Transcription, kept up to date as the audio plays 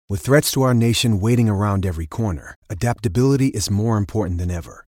With threats to our nation waiting around every corner, adaptability is more important than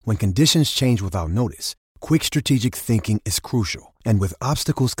ever. When conditions change without notice, quick strategic thinking is crucial. And with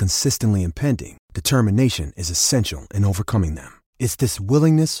obstacles consistently impending, determination is essential in overcoming them. It's this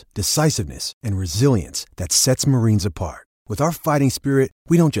willingness, decisiveness, and resilience that sets Marines apart. With our fighting spirit,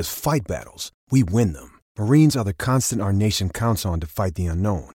 we don't just fight battles, we win them. Marines are the constant our nation counts on to fight the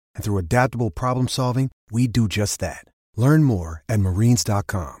unknown. And through adaptable problem solving, we do just that. Learn more at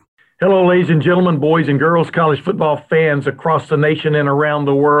marines.com. Hello, ladies and gentlemen, boys and girls, college football fans across the nation and around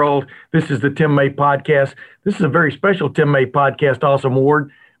the world. This is the Tim May Podcast. This is a very special Tim May Podcast, Awesome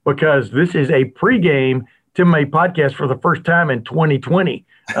Award, because this is a pregame Tim May Podcast for the first time in 2020.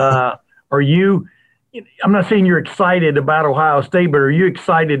 I'm not saying you're excited about Ohio State, but are you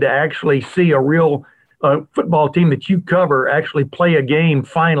excited to actually see a real football team that you cover actually play a game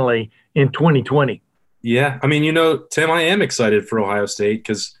finally in 2020? Yeah, I mean, Tim, I am excited for Ohio State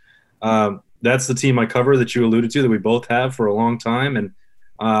because that's the team I cover that you alluded to that we both have for a long time. And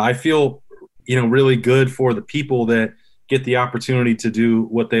I feel, really good for the people that get the opportunity to do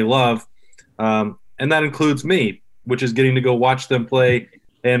what they love. And that includes me, which is getting to go watch them play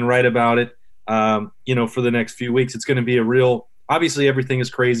and write about it, for the next few weeks. It's going to be obviously everything is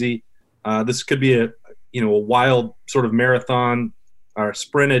crazy. This could be a wild sort of marathon or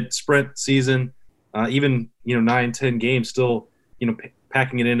sprint season, even, 9-10 games still,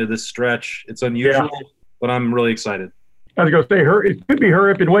 packing it into this stretch. It's unusual, but I'm really excited. I was going to say, it could be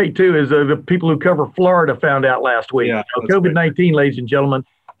hurry up and wait, too, as the people who cover Florida found out last week. Yeah, COVID-19, ladies and gentlemen,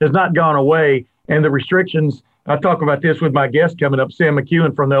 has not gone away, and the restrictions, I talk about this with my guest coming up, Sam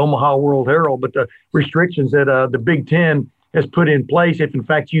McEwen from the Omaha World-Herald, but the restrictions that the Big Ten has put in place, if in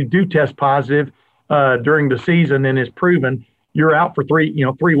fact you do test positive during the season and is proven, you're out for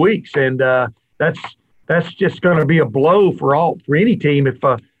 3 weeks, and that's just going to be a blow for any team if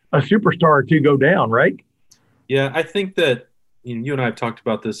a superstar or two go down, right? Yeah, I think that you and I have talked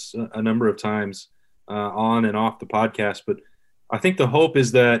about this a number of times on and off the podcast, but I think the hope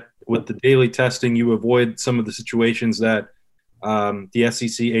is that with the daily testing, you avoid some of the situations that the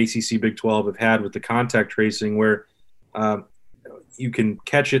SEC, ACC, Big 12 have had with the contact tracing, where you can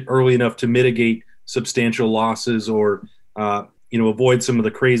catch it early enough to mitigate substantial losses or avoid some of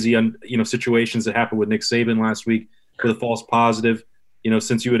the crazy, situations that happened with Nick Saban last week with a false positive,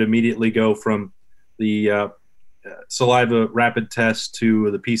 since you would immediately go from the saliva rapid test to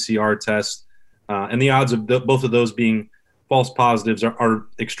the PCR test. And the odds of both of those being false positives are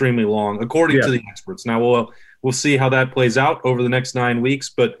extremely long, according to the experts. Now, we'll see how that plays out over the next 9 weeks.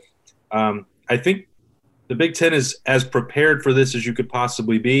 But I think the Big Ten is as prepared for this as you could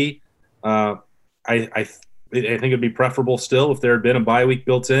possibly be. I think it'd be preferable still if there had been a bye week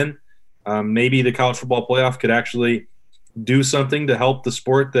built in. Maybe the college football playoff could actually do something to help the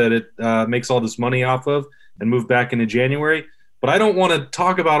sport that it makes all this money off of and move back into January. But I don't want to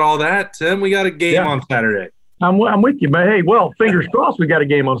talk about all that, Tim. We got a game on Saturday. I'm with you, but hey, fingers crossed we got a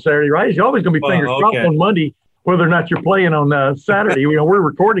game on Saturday, right? It's always going to be fingers crossed on Monday, whether or not you're playing on Saturday. We're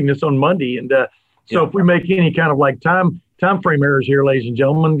recording this on Monday, and so if we make any kind of time frame errors here, ladies and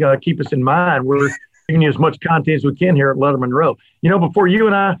gentlemen, keep us in mind. We're giving you as much content as we can here at Letterman Row. Before you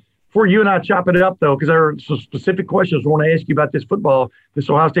and I chop it up, though, because there are some specific questions I want to ask you about this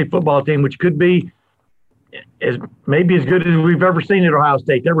Ohio State football team, which could be maybe as good as we've ever seen at Ohio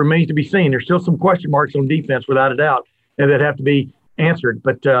State. That remains to be seen. There's still some question marks on defense, without a doubt, and that have to be answered.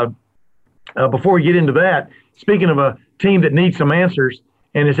 But before we get into that, speaking of a team that needs some answers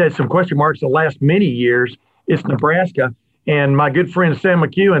and has had some question marks the last many years, it's Nebraska. And my good friend Sam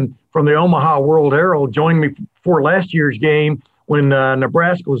McEwen from the Omaha World-Herald joined me for last year's game when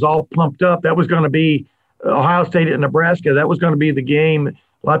Nebraska was all pumped up. That was going to be Ohio State at Nebraska. That was going to be the game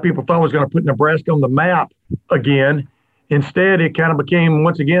a lot of people thought was going to put Nebraska on the map again. Instead, it kind of became,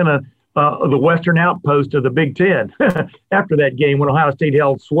 once again, the Western outpost of the Big Ten after that game when Ohio State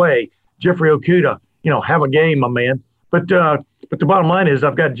held sway. Jeffrey Okudah, have a game, my man. But the bottom line is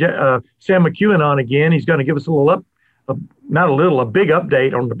I've got Sam McEwen on again. He's going to give us a big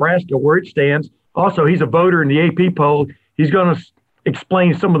update on Nebraska, where it stands. Also, he's a voter in the AP poll. He's going to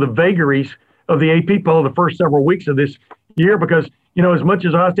explain some of the vagaries of the AP poll the first several weeks of this year because, as much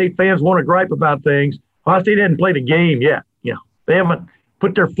as Ohio State fans want to gripe about things, Ohio State hasn't played a game yet. They haven't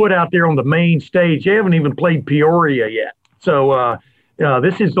put their foot out there on the main stage. They haven't even played Peoria yet. So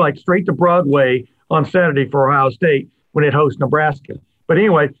this is like straight to Broadway on Saturday for Ohio State when it hosts Nebraska. But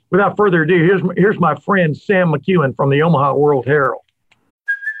anyway, without further ado, here's my friend Sam McEwen from the Omaha World-Herald.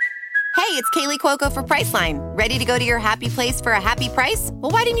 Hey, it's Kaylee Cuoco for Priceline. Ready to go to your happy place for a happy price?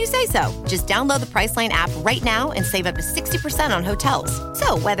 Well, why didn't you say so? Just download the Priceline app right now and save up to 60% on hotels.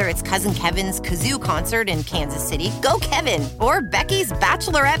 So whether it's Cousin Kevin's Kazoo Concert in Kansas City, go Kevin, or Becky's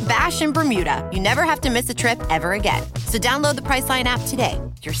Bachelorette Bash in Bermuda, you never have to miss a trip ever again. So download the Priceline app today.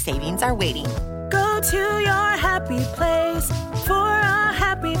 Your savings are waiting. Go to your happy place for a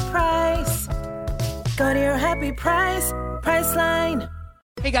happy price. Go to your happy price, Priceline.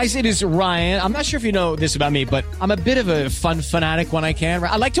 Hey guys, it is Ryan. I'm not sure if you know this about me, but I'm a bit of a fun fanatic when I can.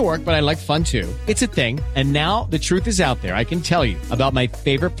 I like to work, but I like fun too. It's a thing. And now the truth is out there. I can tell you about my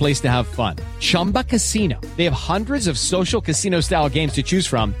favorite place to have fun. Chumba Casino. They have hundreds of social casino style games to choose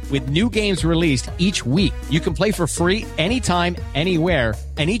from with new games released each week. You can play for free anytime, anywhere.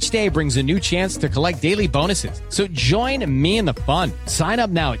 And each day brings a new chance to collect daily bonuses. So join me in the fun. Sign up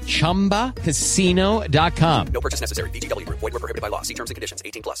now at ChumbaCasino.com. No purchase necessary. VGW. Void where prohibited by law. See terms and conditions.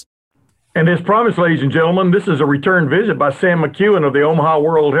 18+. And as promised, ladies and gentlemen, this is a return visit by Sam McEwen of the Omaha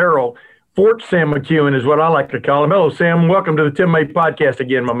World Herald. Fort Sam McEwen is what I like to call him. Hello, Sam. Welcome to the Tim May podcast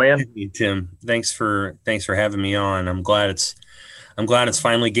again, my man. Hey, Tim. Thanks for having me on. I'm glad it's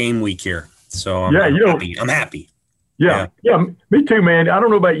finally game week here. So I'm happy. Yeah, me too, man. I don't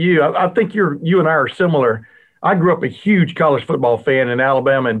know about you. I think you and I are similar. I grew up a huge college football fan in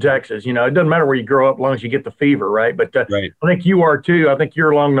Alabama and Texas. You know, it doesn't matter where you grow up as long as you get the fever, right? But right. I think you are too. I think you're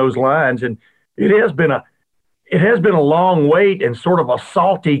along those lines. And it has been a long wait and sort of a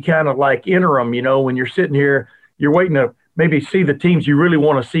salty kind of like interim, you know, when you're sitting here, you're waiting to maybe see the teams you really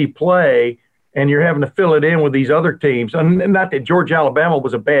want to see play, and you're having to fill it in with these other teams. And not that Georgia, Alabama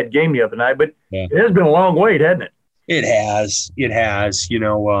was a bad game the other night, but It has been a long wait, hasn't it? It has. You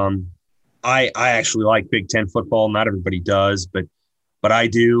know, I actually like Big Ten football. Not everybody does, but I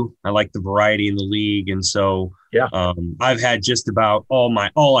do. I like the variety in the league, and so I've had just about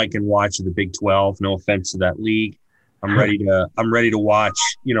all I can watch of the Big 12. No offense to that league. I'm ready to watch.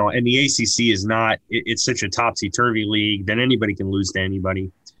 You know, and the ACC is not. It's such a topsy turvy league that anybody can lose to anybody.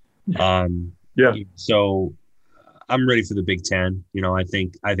 So I'm ready for the Big Ten. You know, I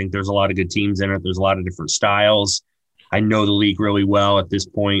think there's a lot of good teams in it. There's a lot of different styles. I know the league really well at this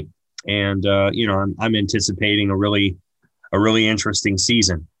point. And, you know, I'm anticipating a really interesting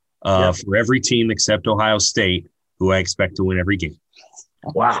season for every team except Ohio State, who I expect to win every game.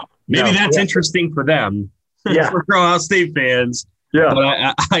 Wow. Maybe that's interesting for them, for Ohio State fans. Yeah.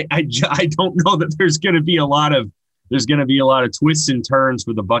 But I don't know that there's going to be a lot of twists and turns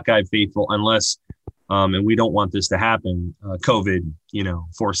for the Buckeye faithful unless, and we don't want this to happen, COVID, you know,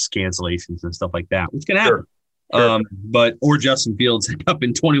 forced cancellations and stuff like that, which can happen. Sure. Or Justin Fields end up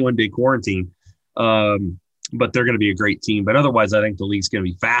in 21-day quarantine. But they're going to be a great team. But otherwise, I think the league's going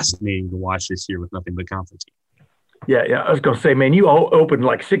to be fascinating to watch this year with nothing but conference. Yeah. I was going to say, man, you opened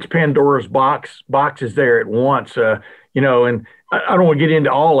like 6 Pandora's boxes there at once, you know, and I don't want to get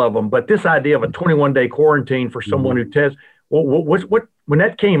into all of them, but this idea of a 21-day quarantine for someone who tests, what when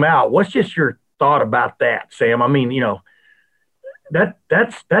that came out, what's just your thought about that, Sam? I mean, you know,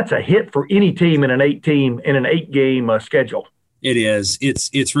 that's a hit for any team in an 8-game schedule. It is.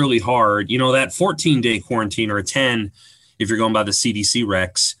 It's really hard. You know, that 14-day quarantine or a 10, if you're going by the CDC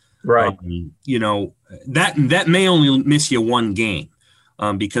recs, right? You know, that may only miss you one game,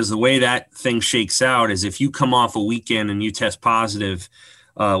 because the way that thing shakes out is if you come off a weekend and you test positive,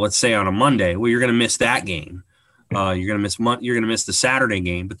 let's say on a Monday, well, you're going to miss that game. You're going to miss the Saturday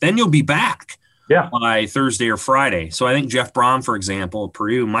game, but then you'll be back. By Thursday or Friday. So I think Jeff Brom, for example, at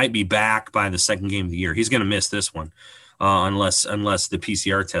Purdue, might be back by the second game of the year. He's going to miss this one unless the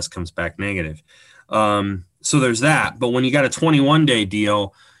PCR test comes back negative. So there's that. But when you got a 21-day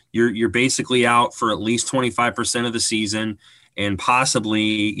deal, you're basically out for at least 25% of the season and possibly,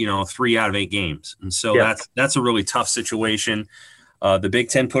 you know, 3 out of 8 games. And so that's a really tough situation. The Big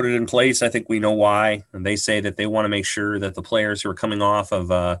Ten put it in place. I think we know why. And they say that they want to make sure that the players who are coming off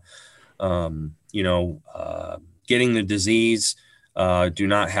of getting the disease, do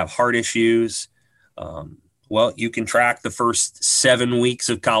not have heart issues. Well, you can track the first 7 weeks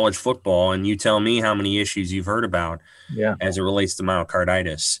of college football, and you tell me how many issues you've heard about as it relates to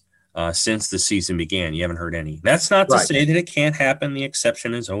myocarditis since the season began. You haven't heard any. That's not to say that it can't happen. The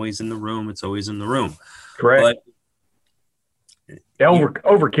exception is always in the room. It's always in the room. Correct. But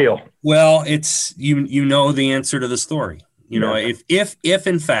overkill. Well, it's you know the answer to the story. You know, if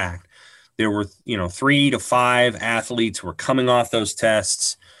in fact there were, 3 to 5 athletes who were coming off those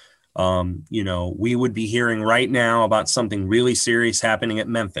tests, we would be hearing right now about something really serious happening at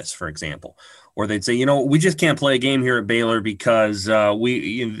Memphis, for example. Or they'd say, we just can't play a game here at Baylor because the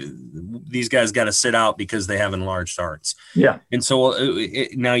these guys got to sit out because they have enlarged hearts. Yeah. And so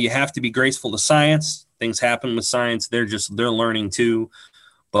now you have to be graceful to science. Things happen with science. They're learning too.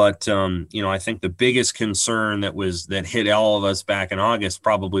 But, I think the biggest concern that hit all of us back in August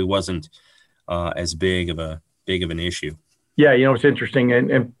probably wasn't as big of an issue. Yeah. It's interesting.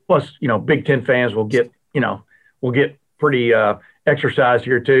 And plus, Big Ten fans will get pretty exercised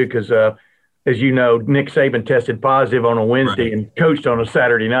here too. Cause, as you know, Nick Saban tested positive on a Wednesday and coached on a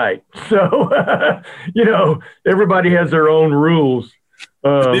Saturday night. So, everybody has their own rules.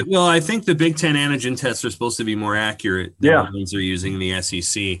 Well, I think the Big Ten antigen tests are supposed to be more accurate than the ones they're using in the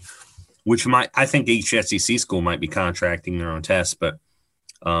SEC, which I think each SEC school might be contracting their own tests, but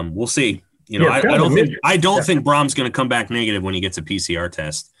we'll see. I don't think Brom's going to come back negative when he gets a PCR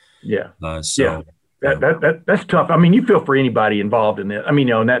test. Yeah. That's tough. I mean, you feel for anybody involved in that. I mean,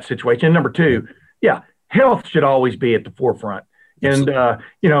 in that situation. And number two, health should always be at the forefront. And,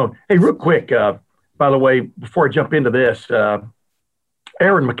 hey, real quick, by the way, before I jump into this,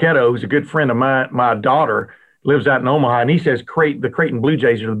 Aaron Maquetto, who's a good friend of my daughter, lives out in Omaha, and he says the Creighton Blue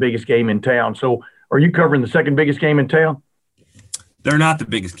Jays are the biggest game in town. So are you covering the second biggest game in town? They're not the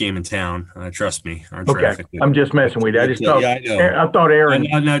biggest game in town. Trust me. Okay, I'm just messing with you. I thought Aaron.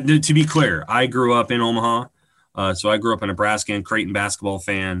 To be clear, I grew up in Omaha, so I grew up a Nebraska and Creighton basketball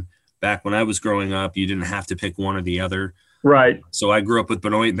fan. Back when I was growing up, you didn't have to pick one or the other. Right. So I grew up with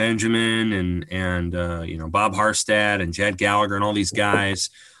Benoit Benjamin and Bob Harstad and Jed Gallagher and all these guys.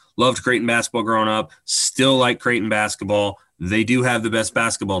 Loved Creighton basketball growing up. Still like Creighton basketball. They do have the best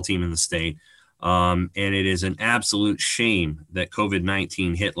basketball team in the state. And it is an absolute shame that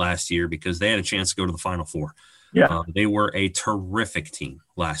COVID-19 hit last year because they had a chance to go to the Final Four. Yeah. They were a terrific team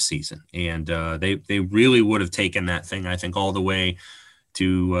last season, and they really would have taken that thing, I think, all the way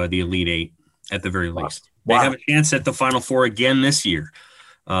to the Elite Eight at the very least. Wow. They have a chance at the Final Four again this year.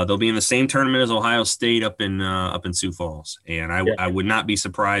 They'll be in the same tournament as Ohio State up in Sioux Falls, and I would not be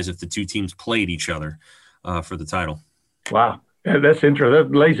surprised if the two teams played each other for the title. Wow. That's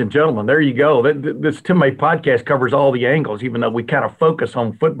interesting. Ladies and gentlemen, there you go. This Tim May podcast covers all the angles, even though we kind of focus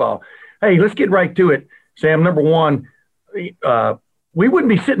on football. Hey, let's get right to it, Sam. Number one, we wouldn't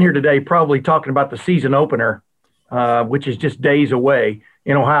be sitting here today probably talking about the season opener, which is just days away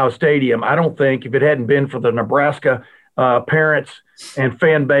in Ohio Stadium. I don't think if it hadn't been for the Nebraska parents and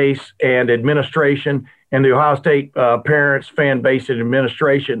fan base and administration and the Ohio State parents, fan base, and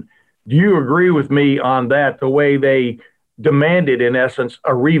administration. Do you agree with me on that, the way they demanded, in essence,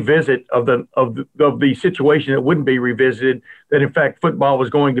 a revisit of the situation that wouldn't be revisited, that in fact football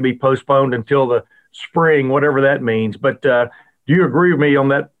was going to be postponed until the spring, whatever that means. But do you agree with me on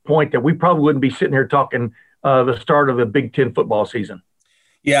that point, that we probably wouldn't be sitting here talking the start of the Big Ten football season?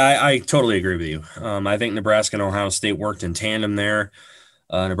 Yeah, I totally agree with you. I think Nebraska and Ohio State worked in tandem there.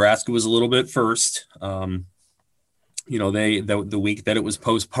 Nebraska was a little bit first. The week that it was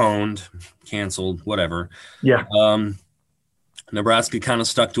postponed, canceled, whatever. Yeah. Nebraska kind of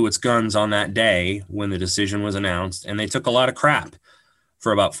stuck to its guns on that day when the decision was announced, and they took a lot of crap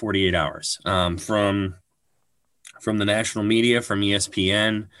for about 48 hours from the national media, from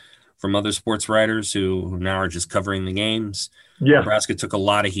ESPN, from other sports writers who now are just covering the games. Yeah. Nebraska took a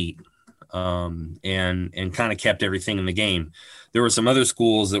lot of heat and kind of kept everything in the game. There were some other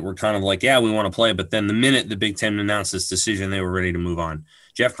schools that were kind of like, yeah, we want to play, but then the minute the Big Ten announced this decision, they were ready to move on.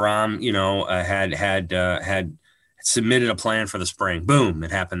 Jeff Brom, had submitted a plan for the spring. Boom,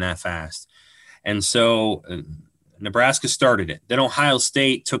 it happened that fast. And so Nebraska started it. Then Ohio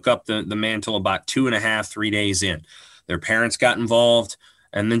State took up the mantle about 3 days in. Their parents got involved,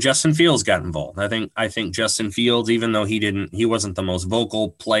 and then Justin Fields got involved. I think Justin Fields, even though he wasn't the most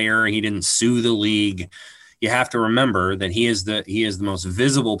vocal player, he didn't sue the league. You have to remember that he is the most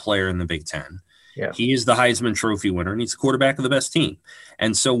visible player in the Big Ten. Yeah. He is the Heisman Trophy winner, and he's the quarterback of the best team.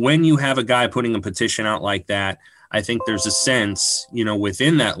 And so when you have a guy putting a petition out like that, I think there's a sense,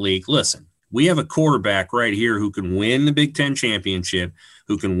 within that league, listen, we have a quarterback right here who can win the Big Ten championship,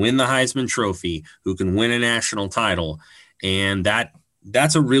 who can win the Heisman Trophy, who can win a national title. And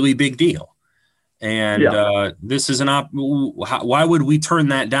that's a really big deal. And this is why would we turn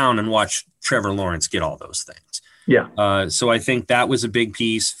that down and watch Trevor Lawrence get all those things? Yeah. So I think that was a big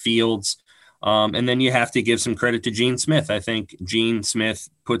piece, Fields. And then you have to give some credit to Gene Smith. I think Gene Smith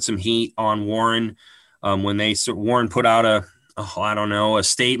put some heat on Warren when Warren put out a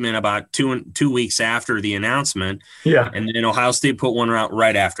statement about two weeks after the announcement. Yeah. And then Ohio State put one out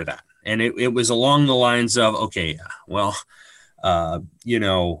right after that. And it was along the lines of, okay, well, That's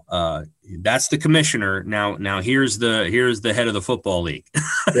the commissioner. Now here's the head of the football league.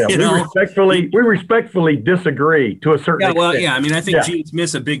 Yeah, we respectfully disagree to a certain extent. Well, yeah, I mean, I think Gene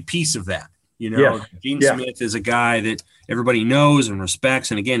Smith's a big piece of that. Yes. Gene Smith is a guy that everybody knows and respects.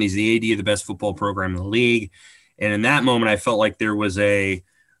 And again, he's the AD of the best football program in the league. And in that moment, I felt like there was a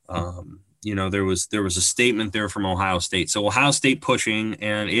statement there from Ohio State. So Ohio State pushing,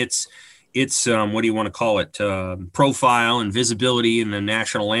 and it's what do you want to call it? Profile and visibility in the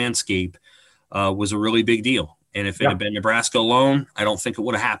national landscape was a really big deal. And if it had been Nebraska alone, I don't think it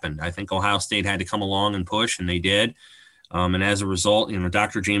would have happened. I think Ohio State had to come along and push, and they did. And as a result,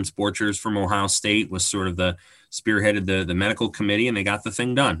 Dr. James Borchers from Ohio State was sort of spearheaded the medical committee, and they got the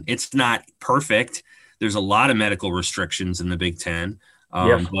thing done. It's not perfect. There's a lot of medical restrictions in the Big Ten,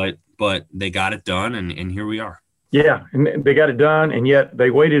 but they got it done, and here we are. Yeah, and they got it done, and yet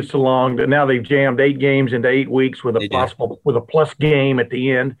they waited so long that now they've jammed 8 games into 8 weeks with a plus game at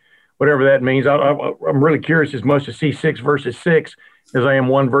the end, whatever that means. I'm really curious as much to see 6 versus 6 as I am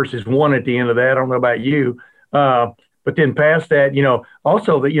 1 versus 1 at the end of that. I don't know about you. But then past that,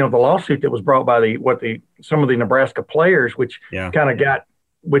 also the lawsuit that was brought by some of the Nebraska players, which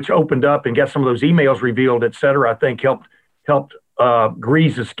which opened up and got some of those emails revealed, et cetera, I think helped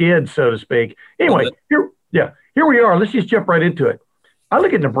grease the skid, so to speak. Anyway, here we are. Let's just jump right into it. I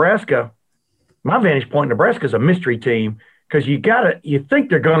look at Nebraska. My vantage point, Nebraska is a mystery team because you think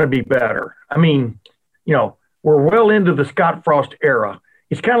they're going to be better. I mean, we're well into the Scott Frost era.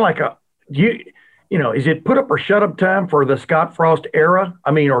 It's kind of like is it put up or shut up time for the Scott Frost era?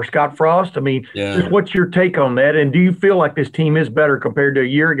 I mean, or Scott Frost? I mean, what's your take on that? And do you feel like this team is better compared to a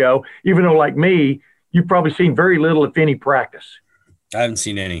year ago, even though, like me, you've probably seen very little, if any, practice? I haven't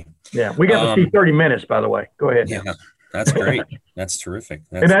seen any. Yeah, we got to see 30 minutes, by the way. Go ahead. Yeah, that's great. That's terrific.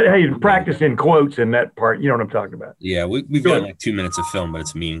 Practice in quotes in that part. You know what I'm talking about. Yeah, we've got like 2 minutes of film, but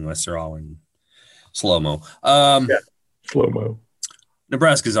it's meaningless. They're all in slow-mo. Slow-mo.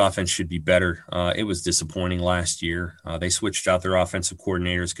 Nebraska's offense should be better. It was disappointing last year. They switched out their offensive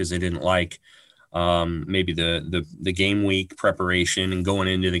coordinators because they didn't like maybe the game week preparation and going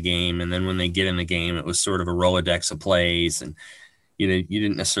into the game. And then when they get in the game, it was sort of a Rolodex of plays. And, you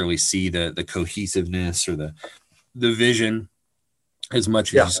didn't necessarily see the cohesiveness or the vision as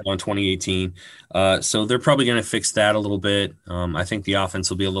much as you saw in 2018. So they're probably going to fix that a little bit. I think the offense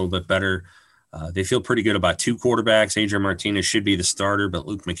will be a little bit better. They feel pretty good about 2 quarterbacks. Adrian Martinez should be the starter, but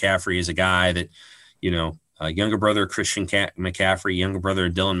Luke McCaffrey is a guy that, younger brother Christian McCaffrey, younger brother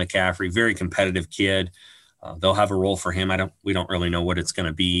Dylan McCaffrey, very competitive kid. They'll have a role for him. We don't really know what it's going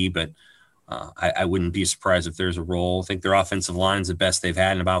to be, but I wouldn't be surprised if there's a role. I think their offensive line's the best they've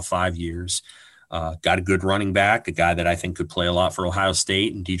had in about 5 years. Got a good running back, a guy that I think could play a lot for Ohio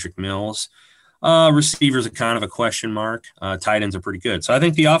State, and Dedrick Mills. Receivers are kind of a question mark. Tight ends are pretty good. So I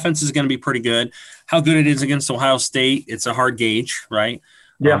think the offense is going to be pretty good. How good it is against Ohio State, it's a hard gauge, right?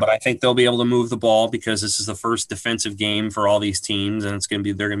 Yeah. But I think they'll be able to move the ball because this is the first defensive game for all these teams, and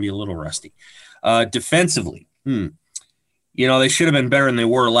they're going to be a little rusty. Defensively, they should have been better than they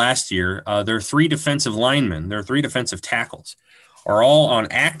were last year. Their 3 defensive linemen, their 3 defensive tackles are all on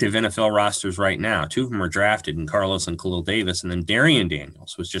active NFL rosters right now. 2 of them are drafted, in Carlos and Khalil Davis, and then Darian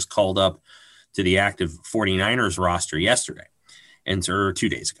Daniels was just called up to the active 49ers roster yesterday or 2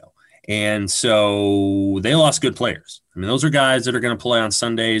 days ago. And so they lost good players. I mean, those are guys that are going to play on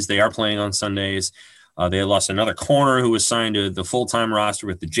Sundays. They are playing on Sundays. They lost another corner who was signed to the full-time roster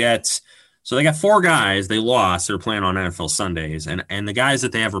with the Jets. So they got 4 guys they lost that are playing on NFL Sundays. And the guys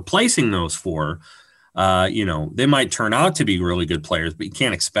that they have replacing those 4, they might turn out to be really good players, but you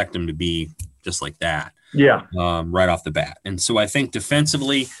can't expect them to be just like that. Yeah. Right off the bat. And so I think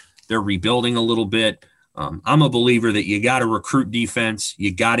defensively, they're rebuilding a little bit. I'm a believer that you got to recruit defense.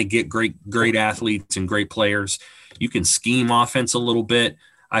 You got to get great athletes and great players. You can scheme offense a little bit.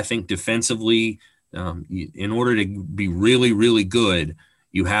 I think defensively, in order to be really, really good,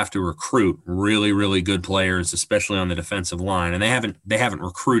 you have to recruit really, really good players, especially on the defensive line. And they haven't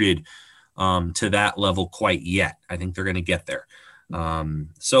recruited to that level quite yet. I think they're going to get there.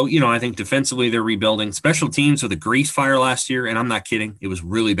 I think defensively they're rebuilding. Special teams with a grease fire last year, and I'm not kidding. It was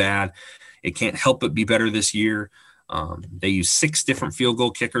really bad. It can't help but be better this year. They used 6 different field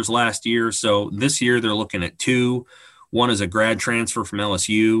goal kickers last year. So this year they're looking at 2. One is a grad transfer from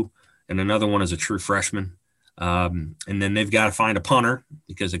LSU, and another one is a true freshman. And then they've got to find a punter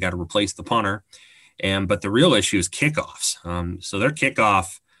because they got to replace the punter. But the real issue is kickoffs. So their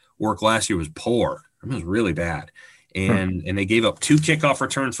kickoff work last year was poor. It was really bad. And they gave up 2 kickoff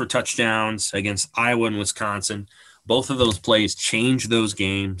returns for touchdowns against Iowa and Wisconsin. Both of those plays changed those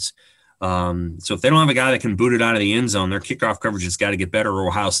games. So if they don't have a guy that can boot it out of the end zone, their kickoff coverage has got to get better, or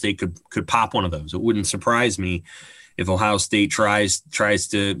Ohio State could pop one of those. It wouldn't surprise me if Ohio State tries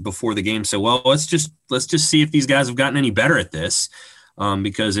to, before the game, say, well, let's just see if these guys have gotten any better at this,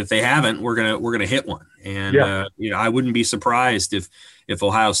 because if they haven't, we're gonna hit one. And I wouldn't be surprised if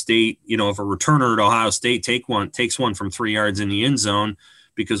Ohio State, if a returner at Ohio State takes one from 3 yards in the end zone,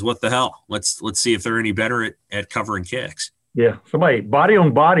 because what the hell? Let's see if they're any better at covering kicks. Yeah, somebody body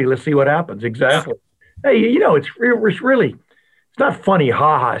on body. Let's see what happens. Exactly. Yeah. Hey, it's not funny,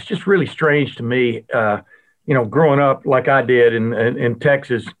 haha. It's just really strange to me. Growing up like I did in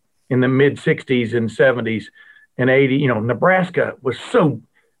Texas in the mid '60s and '70s and '80s. Nebraska was so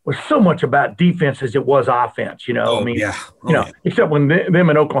much about defense as it was offense. Except when them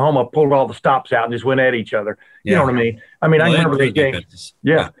in Oklahoma pulled all the stops out and just went at each other. You know what I mean? I remember those games.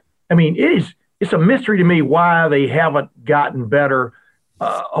 Yeah. It's a mystery to me why they haven't gotten better.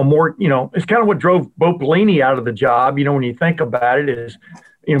 It's kind of what drove Bo Pelini out of the job. When you think about it, is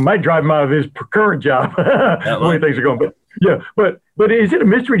might drive him out of his current job. The way things are going, but is it a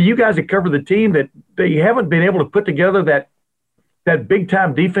mystery to you guys that cover the team that they haven't been able to put together that big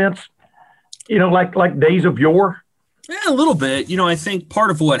time defense? Like days of yore. Yeah, a little bit. I think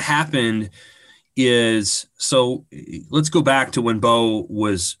part of what happened is, so let's go back to when Bo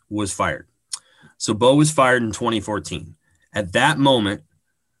was fired. So Bo was fired in 2014. At that moment,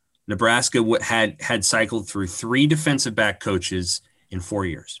 Nebraska had cycled through 3 defensive back coaches in 4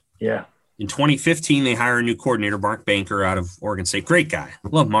 years. Yeah. In 2015, they hire a new coordinator, Mark Banker, out of Oregon State. Great guy.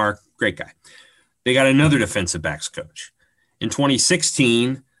 Love Mark. Great guy. They got another defensive backs coach. In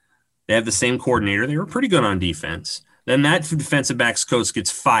 2016, they have the same coordinator. They were pretty good on defense. Then that defensive backs coach gets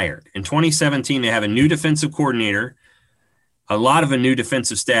fired. In 2017, they have a new defensive coordinator, a lot of a new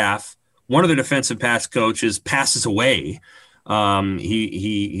defensive staff. One of the defensive pass coaches passes away.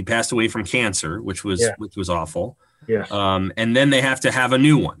 He passed away from cancer, which was awful. Yes. And then they have to have a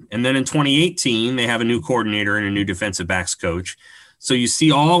new one. And then in 2018, they have a new coordinator and a new defensive backs coach. So you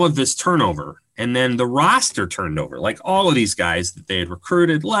see all of this turnover, and then the roster turned over. Like all of these guys that they had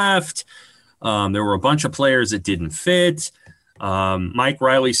recruited left. There were a bunch of players that didn't fit. Mike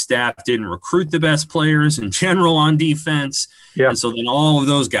Riley's staff didn't recruit the best players in general on defense. Yeah. And so then all of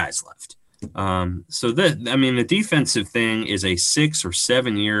those guys left. The defensive thing is a 6 or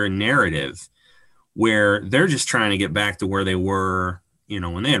 7 year narrative where they're just trying to get back to where they were,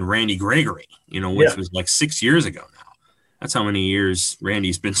 when they had Randy Gregory, which was like 6 years ago now. That's how many years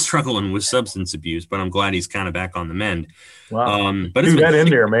Randy's been struggling with substance abuse, but I'm glad he's kind of back on the mend. Wow. But it's been in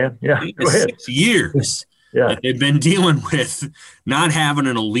there, man. Yeah. Go ahead. 6 years that they've been dealing with not having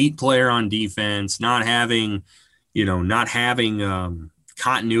an elite player on defense, not having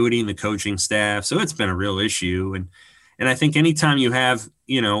continuity in the coaching staff. So it's been a real issue. And I think anytime you have,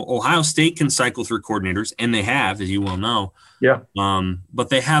 Ohio State can cycle through coordinators, and they have, as you well know. Yeah. But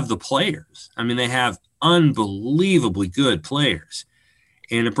they have the players. They have unbelievably good players.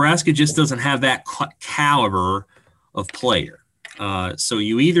 And Nebraska just doesn't have that caliber of player. So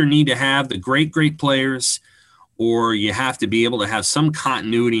you either need to have the great players, or you have to be able to have some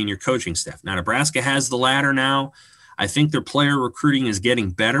continuity in your coaching staff. Now, Nebraska has the latter now. I think their player recruiting is getting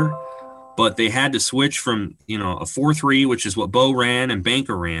better, but they had to switch from, a 4-3, which is what Bo ran and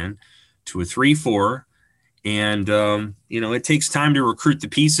Banker ran, to a 3-4. And, it takes time to recruit the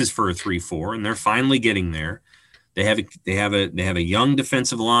pieces for a 3-4, and they're finally getting there. They have a young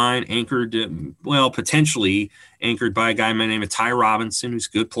defensive line anchored, potentially anchored by a guy by the name of Ty Robinson, who's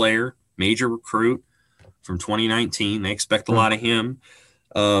a good player, major recruit from 2019. They expect a lot of him.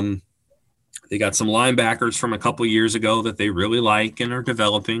 They got some linebackers from a couple years ago that they really like and are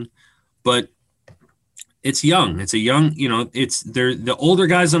developing, but it's young. It's a young, the older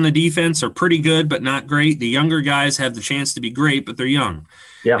guys on the defense are pretty good, but not great. The younger guys have the chance to be great, but they're young.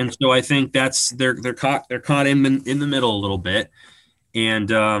 Yeah. And so I think they're caught in the middle a little bit. And,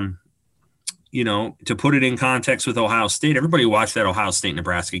 to put it in context with Ohio State, everybody watched that Ohio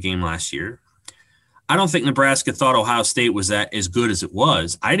State-Nebraska game last year. I don't think Nebraska thought Ohio State was that as good as it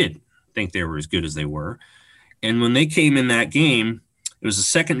was. I didn't think they were as good as they were. And when they came in that game, it was the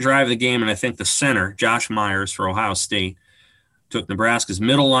second drive of the game, and I think the center, Josh Myers for Ohio State, took Nebraska's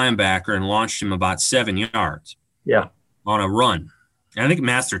middle linebacker and launched him about 7 yards. Yeah. On a run. And I think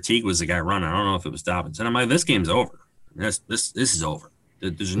Master Teague was the guy running. I don't know if it was Dobbins. And I'm like, this game's over. This is over.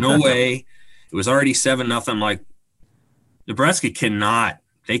 There's no way. It was already 7-0. I'm like, Nebraska cannot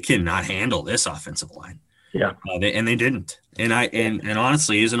handle this offensive line. Yeah. They didn't. And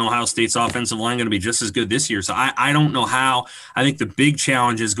honestly, isn't Ohio State's offensive line going to be just as good this year? So I don't know how. I think the big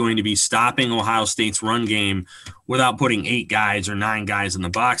challenge is going to be stopping Ohio State's run game without putting 8 guys or 9 guys in the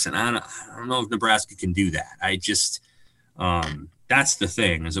box. And I don't know if Nebraska can do that. That's the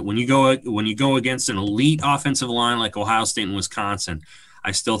thing, is that when you go against an elite offensive line like Ohio State and Wisconsin,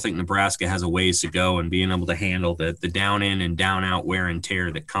 I still think Nebraska has a ways to go in being able to handle the down in and down out wear and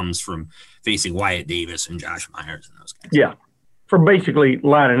tear that comes from facing Wyatt Davis and Josh Myers and those guys. Yeah, from basically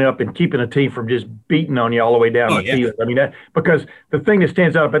lining up and keeping a team from just beating on you all the way down the field. I mean, because the thing that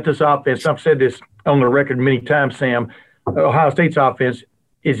stands out about this offense, I've said this on the record many times, Sam, Ohio State's offense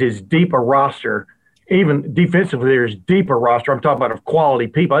is as deep a roster, even defensively, there's deeper roster. I'm talking about of quality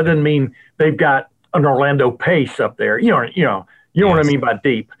people. That doesn't mean they've got an Orlando Pace up there. You know what I mean by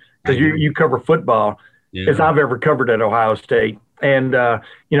deep, because you cover football as I've ever covered at Ohio State. And,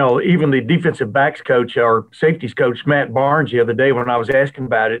 even the defensive backs coach or safeties coach, Matt Barnes, the other day when I was asking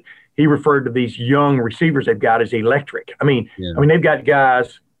about it, he referred to these young receivers they've got as electric. I mean, they've got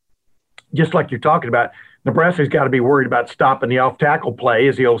guys, just like you're talking about, Nebraska's got to be worried about stopping the off-tackle play,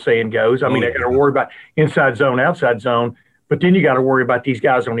 as the old saying goes. I mean, they got to worry about inside zone, outside zone. But then you got to worry about these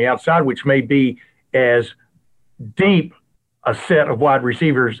guys on the outside, which may be as deep a set of wide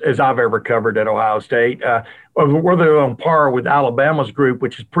receivers as I've ever covered at Ohio State. Whether they're on par with Alabama's group,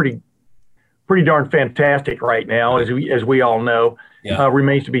 which is pretty darn fantastic right now, as we all know,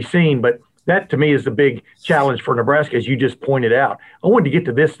 remains to be seen. But that, to me, is the big challenge for Nebraska, as you just pointed out. I wanted to get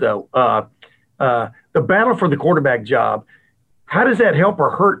to this, though. The battle for the quarterback job, how does that help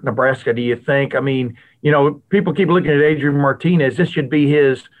or hurt Nebraska, do you think? I mean, people keep looking at Adrian Martinez. This should be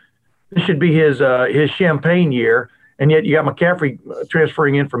his champagne year. And yet you got McCaffrey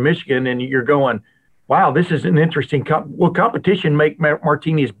transferring in from Michigan, and you're going, wow, this is an interesting will competition make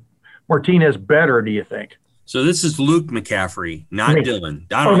Martinez better, do you think? So this is Luke McCaffrey, not Dylan.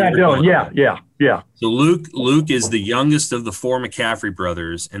 Not Dylan. Yeah. So Luke is the youngest of the 4 McCaffrey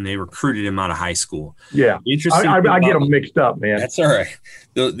brothers, and they recruited him out of high school. Yeah. I get them mixed up, man. That's all right.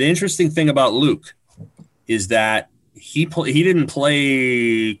 The interesting thing about Luke is that he didn't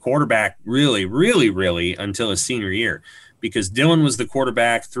play quarterback really until his senior year, because Dylan was the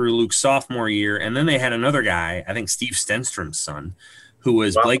quarterback through Luke's sophomore year, and then they had another guy, I think Steve Stenstrom's son, who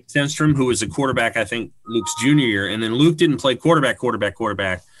was Blake Stenstrom, who was a quarterback, I think, Luke's junior year. And then Luke didn't play quarterback,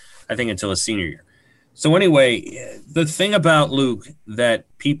 I think, until his senior year. So anyway, the thing about Luke that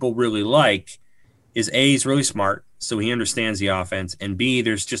people really like is, A, he's really smart, so he understands the offense, and B,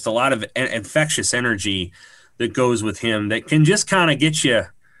 there's just a lot of infectious energy that goes with him that can just kind of get you,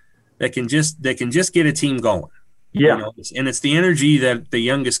 that can just get a team going. Yeah. And it's the energy that the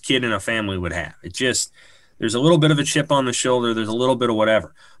youngest kid in a family would have. It just – there's a little bit of a chip on the shoulder. There's a little bit of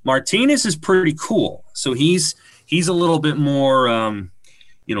whatever. Martinez is pretty cool. So he's a little bit more,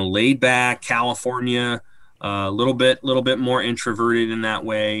 laid back, California, a little bit more introverted in that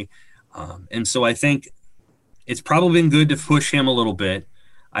way. And so I think it's probably been good to push him a little bit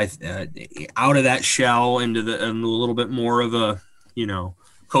out of that shell into a little bit more of a,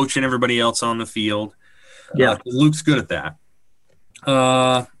 coaching everybody else on the field. Yeah. Luke's good at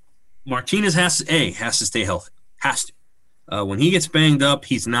that. Martinez has to stay healthy. Has to. When he gets banged up,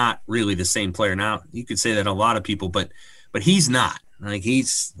 he's not really the same player. Now, you could say that a lot of people, but he's not. Like,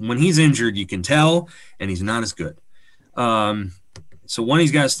 when he's injured, you can tell, and he's not as good. So one,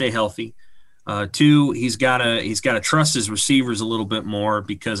 he's got to stay healthy. 2, he's got to trust his receivers a little bit more,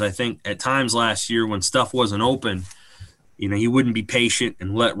 because I think at times last year when stuff wasn't open, he wouldn't be patient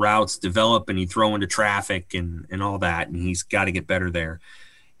and let routes develop, and he'd throw into traffic and all that, and he's got to get better there.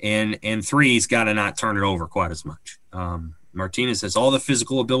 And 3, he's got to not turn it over quite as much. Martinez has all the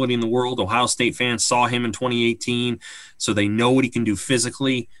physical ability in the world. Ohio State fans saw him in 2018, so they know what he can do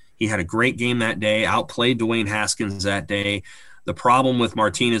physically. He had a great game that day, outplayed Dwayne Haskins that day. The problem with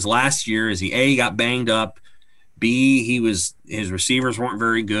Martinez last year is he got banged up, B, his receivers weren't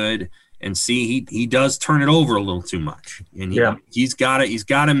very good, and C, he does turn it over a little too much. And he's got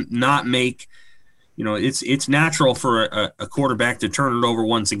to not make. It's natural for a quarterback to turn it over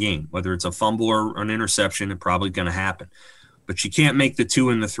once a game, whether it's a fumble or an interception. It's probably going to happen, but you can't make the 2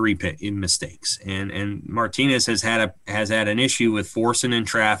 and the 3 mistakes. And Martinez has had an issue with forcing in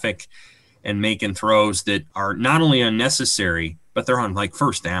traffic and making throws that are not only unnecessary, but they're on like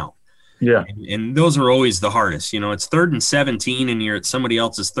first down. Yeah, and those are always the hardest. It's 3rd and 17, and you're at somebody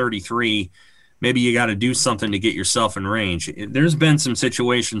else's 33. Maybe you got to do something to get yourself in range. There's been some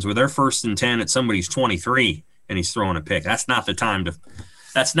situations where they're 1st and 10 at somebody's 23 and he's throwing a pick. That's not the time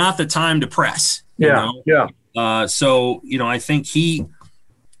to press. Yeah. So, I think he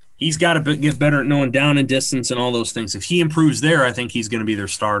he's got to get better at knowing down and distance and all those things. If he improves there, I think he's going to be their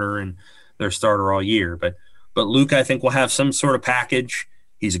starter and their starter all year. But Luke, I think, will have some sort of package.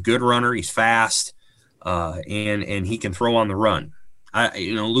 He's a good runner. He's fast, and he can throw on the run.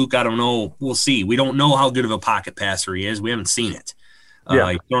 Luke, I don't know. We'll see. We don't know how good of a pocket passer he is. We haven't seen it.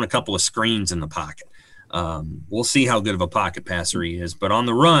 He's thrown a couple of screens in the pocket. We'll see how good of a pocket passer he is. But on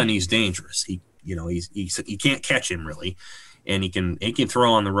the run, he's dangerous. He can't catch him really, and he can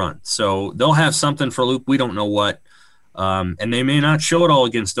throw on the run. So they'll have something for Luke. We don't know what. And they may not show it all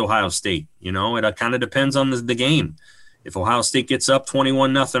against Ohio State. It kind of depends on the game. If Ohio State gets up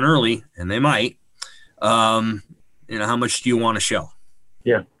 21-0 early, and they might, how much do you want to show?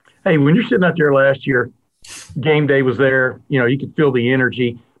 Yeah. Hey, when you're sitting out there last year, game day was there. You could feel the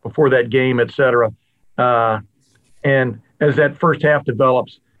energy before that game, et cetera. And as that first half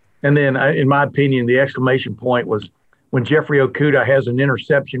develops, and then in my opinion, the exclamation point was when Jeffrey Okudah has an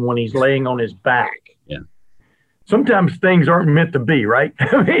interception when he's laying on his back. Yeah. Sometimes things aren't meant to be, right?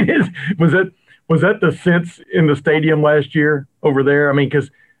 I mean, was that the sense in the stadium last year over there? I mean,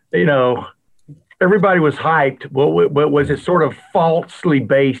 because, everybody was hyped. Well, was it sort of falsely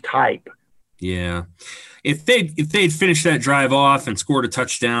based hype? Yeah. If they'd finished that drive off and scored a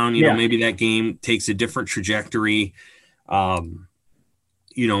touchdown, maybe that game takes a different trajectory.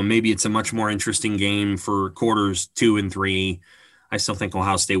 Maybe it's a much more interesting game for quarters 2 and 3. I still think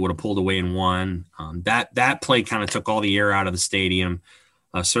Ohio State would have pulled away and won. That play kind of took all the air out of the stadium,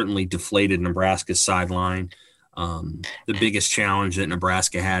 certainly deflated Nebraska's sideline. The biggest challenge that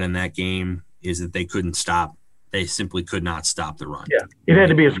Nebraska had in that game is that they couldn't stop. They simply could not stop the run. Yeah, it had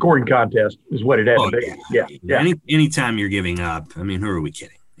to be a scoring contest is what it had to be. Yeah. Anytime you're giving up, I mean, who are we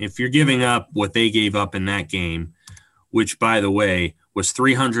kidding? If you're giving up what they gave up in that game, which, by the way, was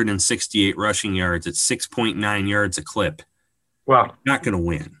 368 rushing yards at 6.9 yards a clip, wow, not going to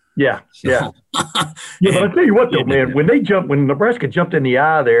win. Yeah. But I'll tell you what, though, man, when Nebraska jumped in the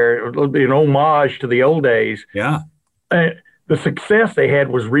eye there, it would be an homage to the old days. Yeah. The success they had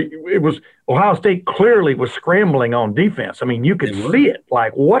was Ohio State clearly was scrambling on defense. I mean, you could see it.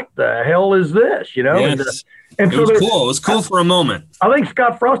 Like, what the hell is this? Yes. And it was cool. It was cool for a moment. I think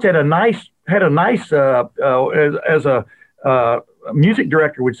Scott Frost had a nice as a music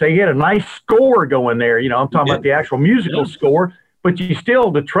director would say, he had a nice score going there. I'm talking about the actual musical score, but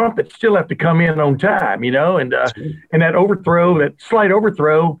the trumpets still have to come in on time. And that overthrow, that slight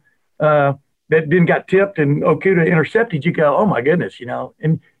overthrow, that then got tipped and Okudah intercepted, you go, oh my goodness,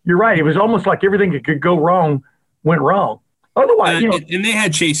 and you're right. It was almost like everything that could go wrong went wrong. Otherwise, and they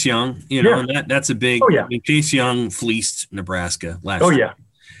had Chase Young, and that's a big, Chase Young fleeced Nebraska last year.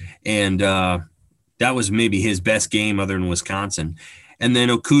 And that was maybe his best game other than Wisconsin. And then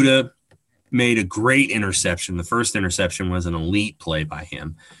Okudah made a great interception. The first interception was an elite play by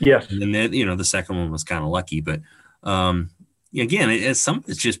him. Yes. And then, the second one was kind of lucky, but, again, it's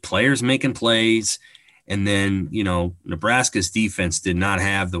just players making plays, and then Nebraska's defense did not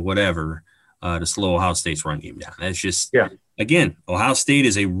have the whatever to slow Ohio State's run game down. That's just again, Ohio State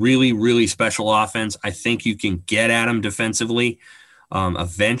is a really, really special offense. I think you can get at them defensively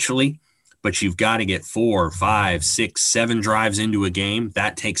eventually, but you've got to get 4, 5, 6, 7 drives into a game.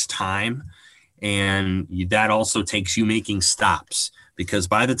 That takes time, and that also takes you making stops, because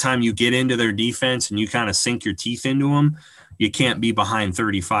by the time you get into their defense and you kind of sink your teeth into them, you can't be behind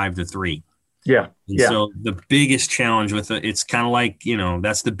 35-3. Yeah. So the biggest challenge with it's kind of like,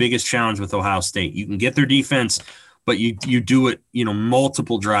 that's the biggest challenge with Ohio State. You can get their defense, but you do it,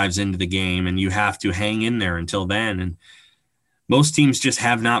 multiple drives into the game, and you have to hang in there until then. And most teams just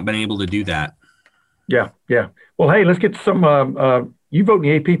have not been able to do that. Yeah. Well, hey, let's get to some you vote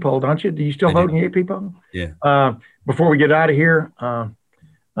in the AP poll, don't you? Do you still vote in the AP poll? Yeah. Before we get out of here,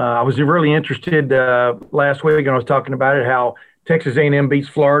 I was really interested last week, and I was talking about it, how Texas A&M beats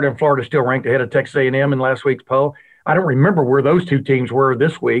Florida, and Florida still ranked ahead of Texas A&M in last week's poll. I don't remember where those two teams were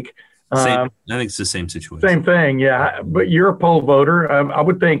this week. I think it's the same situation. Same thing, yeah. But you're a poll voter. I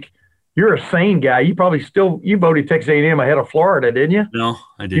would think you're a sane guy. You probably you voted Texas A&M ahead of Florida, didn't you? No,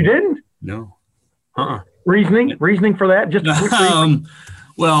 I didn't. You didn't? No. Reasoning for that? Just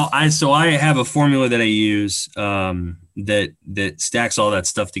well, I have a formula that I use that stacks all that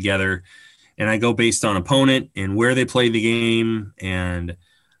stuff together, and I go based on opponent and where they play the game, and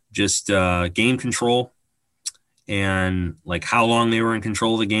just game control, and like how long they were in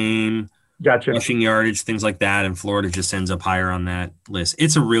control of the game, gotcha, rushing yardage, things like that. And Florida just ends up higher on that list.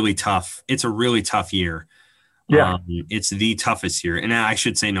 It's a really tough year. Yeah, it's the toughest year, and I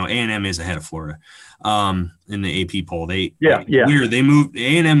should say no. A&M is ahead of Florida in the AP poll.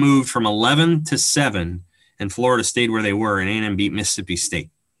 A&M moved from 11 to 7, and Florida stayed where they were, and A&M beat Mississippi State.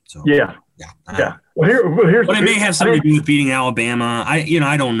 So yeah. Well, here's but it may have something to do with beating Alabama.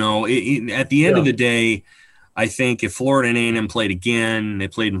 I don't know. At the end of the day, I think if Florida and A&M played again, they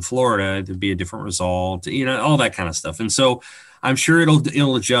played in Florida, it'd be a different result. All that kind of stuff. And so I'm sure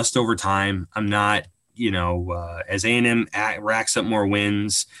it'll adjust over time. I'm not, as A&M racks up more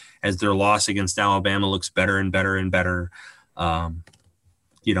wins, as their loss against Alabama looks better and better and better. I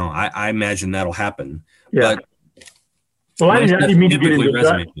imagine that'll happen. Yeah. But I didn't mean to get into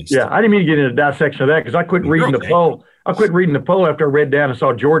the dissection of that because I quit reading the poll. I quit reading the poll after I read down and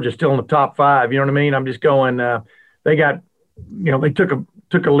saw Georgia still in the top 5. You know what I mean? I'm just going. They got, they took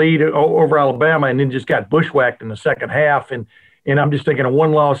a lead over Alabama and then just got bushwhacked in the second half. And I'm just thinking a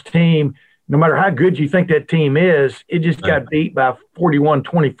one-loss team, no matter how good you think that team is, it just got beat by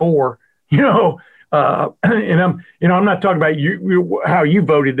 41-24. And I'm not talking about you how you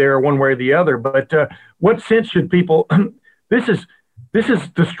voted there one way or the other, but what sense should people? This is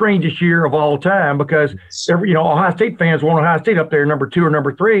the strangest year of all time because Ohio State fans want Ohio State up there number 2 or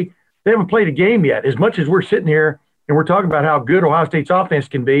number 3. They haven't played a game yet. As much as we're sitting here and we're talking about how good Ohio State's offense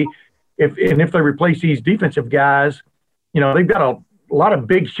can be, if they replace these defensive guys, they've got a lot of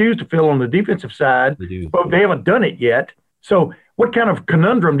big shoes to fill on the defensive side, but they haven't done it yet. So what kind of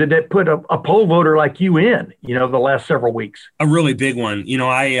conundrum did that put a poll voter like you in, the last several weeks? A really big one.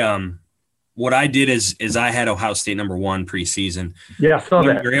 What I did is I had Ohio State number 1 preseason. Yeah, I saw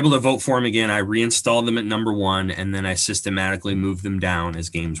that. You're able to vote for them again. I reinstalled them at number 1, and then I systematically moved them down as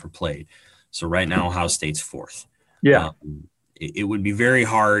games were played. So right now, Ohio State's 4th. Yeah. It would be very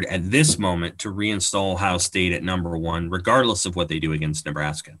hard at this moment to reinstall Ohio State at number 1, regardless of what they do against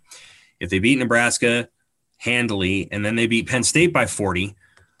Nebraska. If they beat Nebraska handily and then they beat Penn State by 40,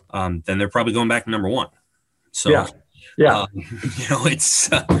 then they're probably going back to number 1. So, it's,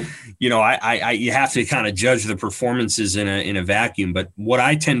 you have to kind of judge the performances in a vacuum. But what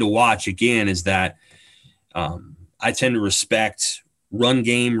I tend to watch again is that I tend to respect run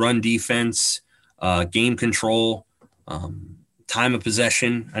game, run defense, game control, time of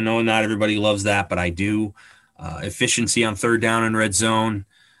possession. I know not everybody loves that, but I do. Efficiency on third down and red zone,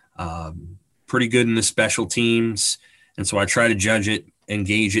 pretty good in the special teams. And so I try to judge it and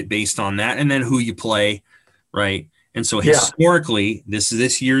gauge it based on that. And then who you play, right? And so historically,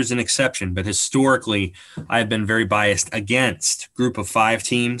 this year's an exception, but historically, I've been very biased against group of 5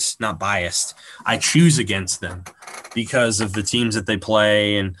 teams. Not biased. I choose against them because of the teams that they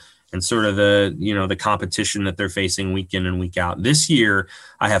play and sort of the competition that they're facing week in and week out. This year,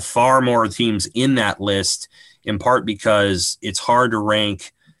 I have far more teams in that list, in part because it's hard to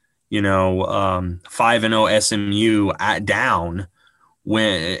rank, 5-0 SMU down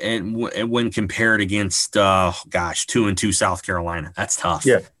when compared against 2-2 South Carolina. That's tough.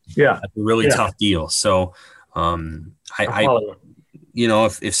 Yeah. That's a really tough deal. So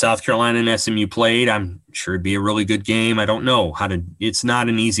if South Carolina and SMU played, I'm sure it'd be a really good game. I don't know it's not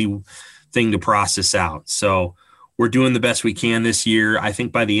an easy thing to process out. So we're doing the best we can this year. I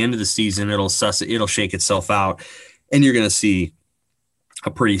think by the end of the season, it'll shake itself out and you're going to see a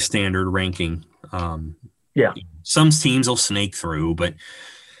pretty standard ranking. Some teams will snake through, but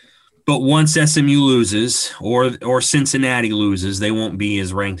once SMU loses or Cincinnati loses, they won't be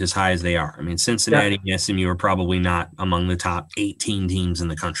as ranked as high as they are. I mean, Cincinnati and SMU are probably not among the top 18 teams in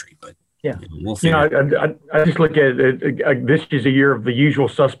the country, but we'll figure I just look at it. This is a year of the usual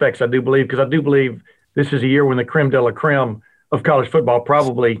suspects, I do believe, because I do believe this is a year when the creme de la creme of college football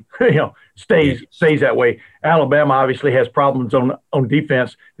probably stays that way. Alabama obviously has problems on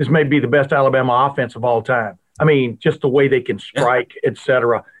defense. This may be the best Alabama offense of all time. I mean, just the way they can strike, et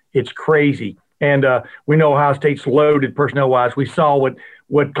cetera. It's crazy. And we know Ohio State's loaded personnel-wise. We saw what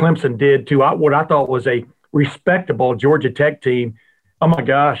Clemson did to what I thought was a respectable Georgia Tech team. Oh, my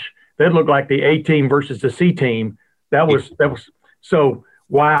gosh. That looked like the A team versus the C team. That was so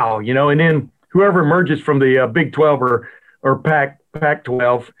wow, And then whoever emerges from the Big 12 or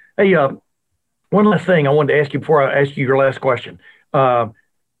Pac-12. Hey, one last thing I wanted to ask you before I ask you your last question.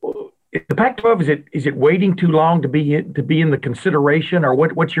 The Pac-12, is it waiting too long to be in the consideration, or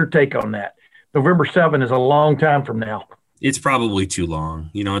what's your take on that? November 7 is a long time from now. It's probably too long.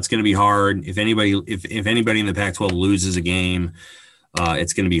 It's going to be hard. If anybody in the Pac-12 loses a game,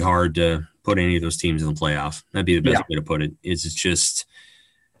 it's going to be hard to put any of those teams in the playoff. That'd be the best way to put it. It's just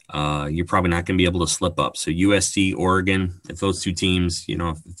you're probably not going to be able to slip up. So USC, Oregon, if those two teams,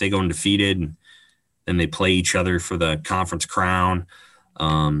 if they go undefeated and they play each other for the conference crown,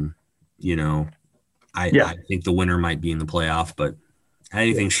 I think the winner might be in the playoff, but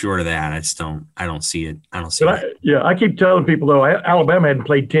anything short of that, I don't see it. I keep telling people though, Alabama hadn't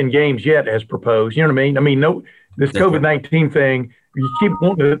played 10 games yet as proposed. You know what I mean? I mean, no, this COVID-19 thing, you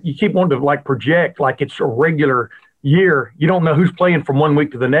keep wanting to like project like it's a regular year. You don't know who's playing from one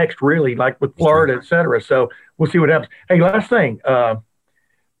week to the next, really, like with Florida, et cetera. So we'll see what happens. Hey, last thing, how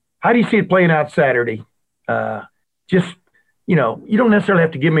do you see it playing out Saturday? You don't necessarily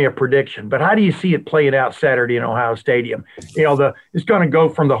have to give me a prediction, but how do you see it playing out Saturday in Ohio Stadium? It's going to go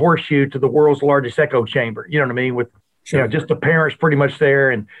from the Horseshoe to the world's largest echo chamber. You know what I mean? With just the parents pretty much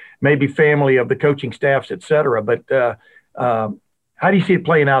there, and maybe family of the coaching staffs, et cetera. But how do you see it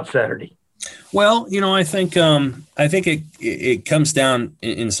playing out Saturday? Well, I think it comes down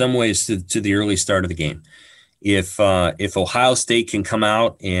in some ways to the early start of the game. If Ohio State can come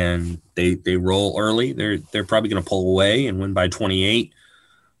out and they roll early, they're probably going to pull away and win by 28,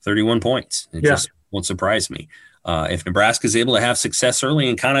 31 points. It just won't surprise me. If Nebraska is able to have success early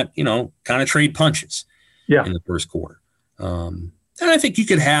and kind of trade punches in the first quarter. And I think you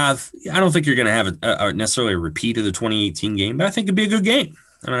could have – I don't think you're going to have necessarily a repeat of the 2018 game, but I think it'd be a good game.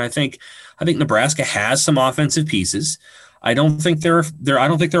 I mean, I think Nebraska has some offensive pieces. I don't think their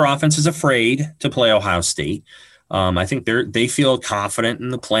offense is afraid to play Ohio State. I think they feel confident in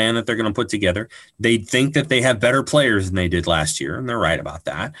the plan that they're going to put together. They think that they have better players than they did last year, and they're right about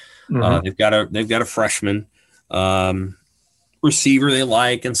that. Mm-hmm. They've got a freshman receiver they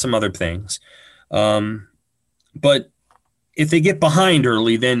like and some other things. But if they get behind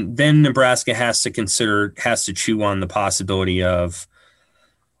early, then Nebraska has to chew on the possibility of,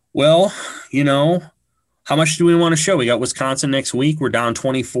 well, how much do we want to show? We got Wisconsin next week. We're down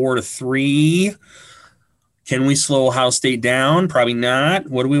 24-3. Can we slow Ohio State down? Probably not.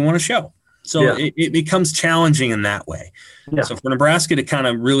 What do we want to show? So it becomes challenging in that way. Yeah. So for Nebraska to kind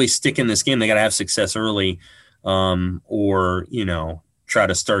of really stick in this game, they got to have success early, or try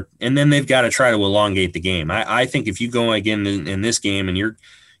to start, and then they've got to try to elongate the game. I think if you go again in this game and you're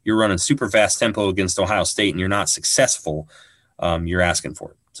running super fast tempo against Ohio State and you're not successful, you're asking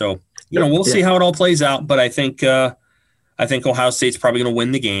for it. So we'll see how it all plays out, but I think Ohio State's probably going to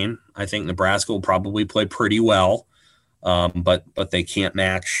win the game. I think Nebraska will probably play pretty well, but they can't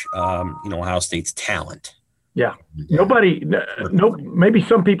match Ohio State's talent. Yeah, maybe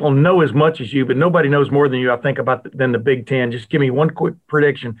some people know as much as you, but nobody knows more than you, I think, than the Big Ten. Just give me one quick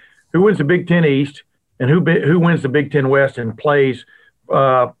prediction: who wins the Big Ten East, and who wins the Big Ten West, and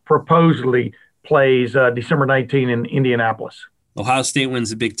supposedly plays December 19 in Indianapolis. Ohio State wins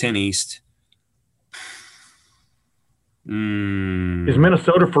the Big Ten East. Is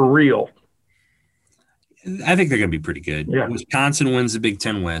Minnesota for real? I think they're going to be pretty good. Yeah. Wisconsin wins the Big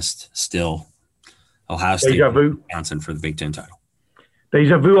Ten West still. Ohio State, Wisconsin for the Big Ten title.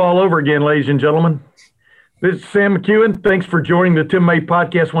 Deja vu all over again, ladies and gentlemen. This is Sam McEwen. Thanks for joining the Tim May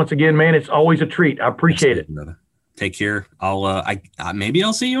podcast once again, man. It's always a treat. I appreciate it. Brother. Take care. Maybe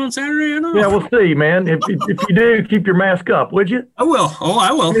I'll see you on Saturday. I don't know. Yeah, we'll see, man. If you do, keep your mask up, would you? I will. Oh,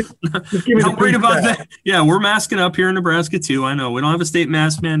 I will. Just give me not worried about that. Yeah, we're masking up here in Nebraska too. I know we don't have a state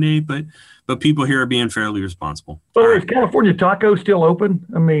mask mandate, but people here are being fairly responsible. Well, is California Taco still open?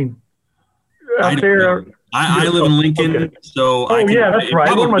 I mean, out there. I live in Lincoln, so that's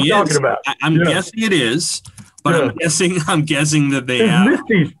right. What am I talking about? I'm guessing it is, but I'm guessing that they have.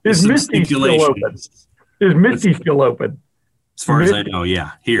 Is Misty's still open? Is Misty still open? As far as I know,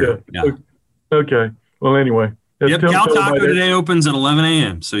 yeah. Here. Yeah. Okay. Well, anyway. Cal Taco today opens at 11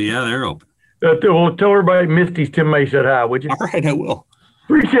 a.m., so yeah, they're open. Tell everybody Misty's Tim May said hi, would you? All right, I will.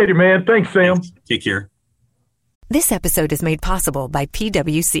 Appreciate it, man. Thanks, Sam. Thanks. Take care. This episode is made possible by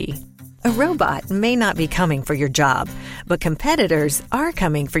PwC. A robot may not be coming for your job, but competitors are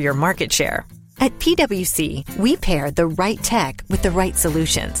coming for your market share. At PwC, we pair the right tech with the right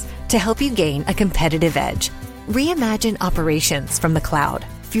solutions to help you gain a competitive edge. Reimagine operations from the cloud,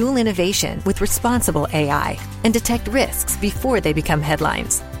 fuel innovation with responsible AI, and detect risks before they become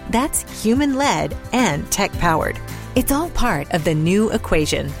headlines. That's human-led and tech-powered. It's all part of The New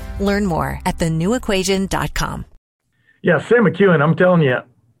Equation. Learn more at thenewequation.com. Yeah, Sam McEwen, I'm telling you,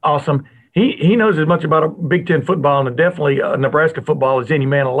 awesome. He knows as much about Big Ten football and definitely Nebraska football as any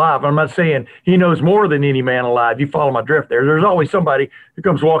man alive. I'm not saying he knows more than any man alive. You follow my drift there. There's always somebody who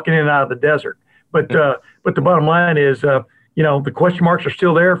comes walking in and out of the desert. But the bottom line is, the question marks are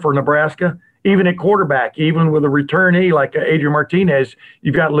still there for Nebraska, even at quarterback, even with a returnee like Adrian Martinez.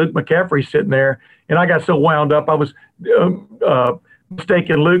 You've got Luke McCaffrey sitting there. And I got so wound up, I was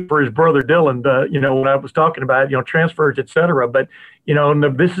mistaking Luke for his brother Dylan, when I was talking about, transfers, et cetera. But,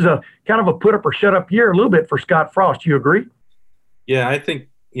 this is a kind of a put up or shut up year a little bit for Scott Frost. You agree? Yeah, I think,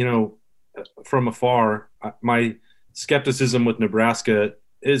 from afar, my skepticism with Nebraska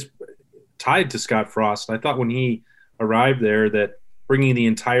is tied to Scott Frost. I thought when he arrived there that bringing the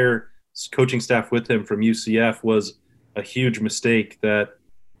entire coaching staff with him from UCF was a huge mistake, that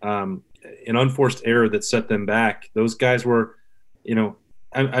an unforced error that set them back. Those guys were,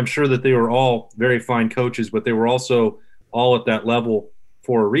 I'm sure that they were all very fine coaches, but they were also all at that level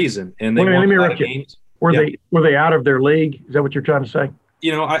for a reason. And they won a lot of games. Were they out of their league? Is that what you're trying to say?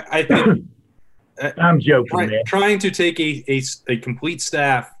 I think I'm joking, man. Trying to take a complete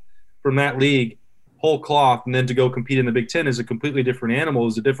staff from that league, whole cloth, and then to go compete in the Big Ten is a completely different animal.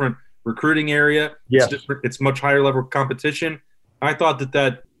 It's a different recruiting area. Yes. It's much higher level competition. I thought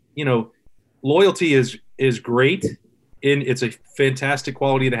that loyalty is great, and it's a fantastic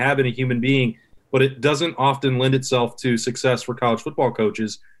quality to have in a human being, but it doesn't often lend itself to success for college football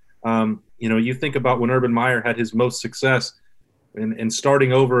coaches. You think about when Urban Meyer had his most success and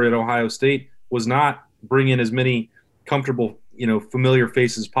starting over at Ohio State was not bringing as many comfortable, familiar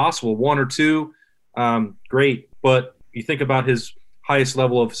faces as possible. One or two, great. But you think about his highest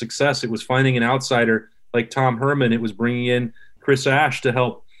level of success, it was finding an outsider like Tom Herman. It was bringing in Chris Ash to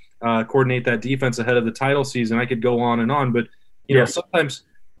help coordinate that defense ahead of the title season. I could go on and on, but sometimes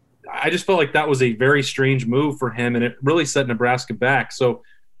I just felt like that was a very strange move for him, and it really set Nebraska back. So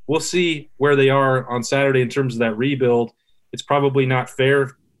we'll see where they are on Saturday in terms of that rebuild. It's probably not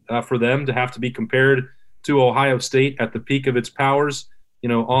fair for them to have to be compared to Ohio State at the peak of its powers,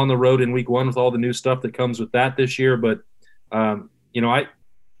 on the road in week 1 with all the new stuff that comes with that this year. But, I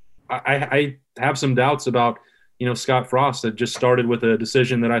have some doubts about, Scott Frost that just started with a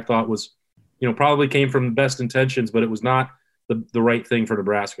decision that I thought was, probably came from the best intentions, but it was not the right thing for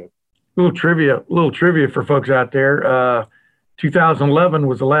Nebraska. Little trivia for folks out there. 2011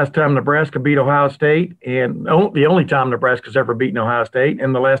 was the last time Nebraska beat Ohio State, and the only time Nebraska's ever beaten Ohio State,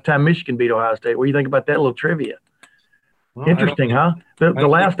 and the last time Michigan beat Ohio State. What do you think about that little trivia? Well, interesting, huh? The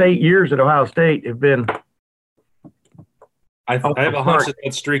last 8 years at Ohio State have been I have a hunch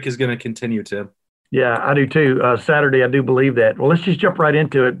that streak is going to continue, Tim. Yeah, I do too. Saturday, I do believe that. Well, let's just jump right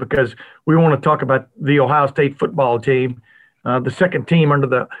into it because we want to talk about the Ohio State football team, the second team under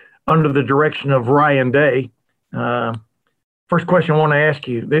the direction of Ryan Day. First question I want to ask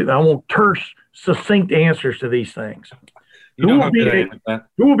you, I want terse, succinct answers to these things. Who will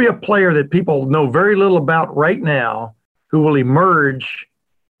be a player that people know very little about right now who will emerge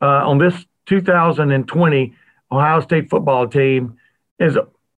on this 2020 Ohio State football team as a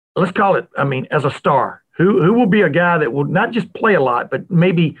star? Who will be a guy that will not just play a lot, but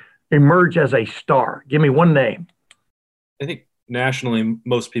maybe emerge as a star? Give me one name. I think nationally,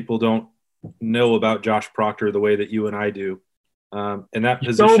 most people don't know about Josh Proctor the way that you and I do. And that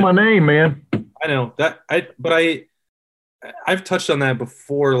position. Stole my name, man. I know that. I've touched on that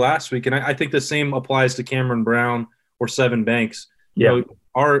before last week, and I think the same applies to Cameron Brown or Seven Banks. Yeah.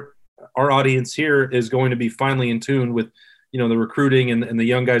 Our audience here is going to be finally in tune with, the recruiting and the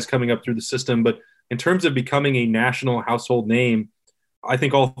young guys coming up through the system. But in terms of becoming a national household name, I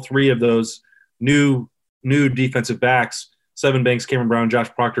think all three of those new defensive backs, Seven Banks, Cameron Brown, Josh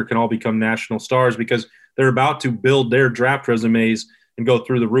Proctor, can all become national stars because they're about to build their draft resumes and go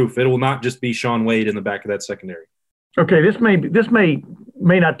through the roof. It will not just be Sean Wade in the back of that secondary. Okay, this may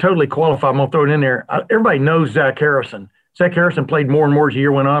not totally qualify. I'm gonna throw it in there. Everybody knows Zach Harrison. Zach Harrison played more and more as the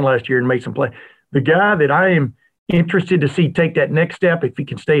year went on last year and made some play. The guy that I am interested to see take that next step, if he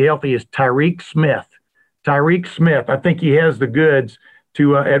can stay healthy, is Tyreek Smith. Tyreek Smith, I think he has the goods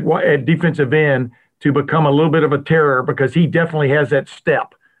to at defensive end to become a little bit of a terror because he definitely has that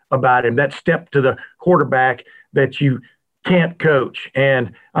step about him, that step to the quarterback that you can't coach.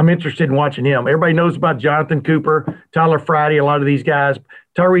 And I'm interested in watching him. Everybody knows about Jonathan Cooper, Tyler Friday, a lot of these guys.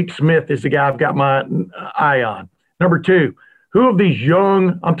 Tyreek Smith is the guy I've got my eye on. Number 2, who of these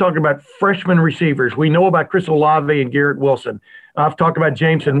young, I'm talking about freshman receivers, we know about Chris Olave and Garrett Wilson. I've talked about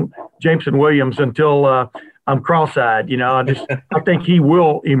Jameson Williams until I'm cross-eyed. I think he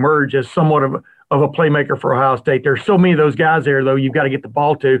will emerge as somewhat of a playmaker for Ohio State. There's so many of those guys there, though, you've got to get the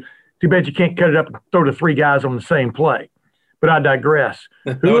ball to. Too bad you can't cut it up and throw to 3 guys on the same play. But I digress.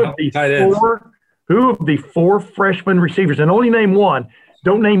 Who of the 4 freshman receivers, and only name one,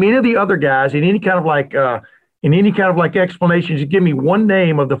 don't name any of the other guys in any kind of like explanation. Just give me one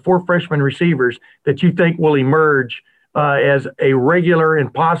name of the 4 freshman receivers that you think will emerge as a regular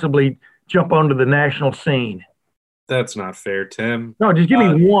and possibly jump onto the national scene. That's not fair, Tim. No, just give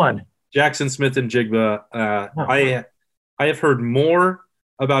me one. Jackson Smith and Jigba. I have heard more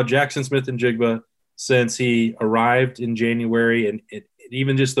about Jackson Smith and Jigba since he arrived in January and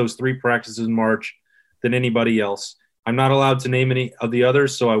even just those 3 practices in March than anybody else. I'm not allowed to name any of the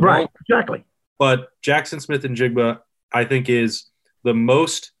others, so I won't. Right, exactly. But Jackson Smith and Jigba, I think, is the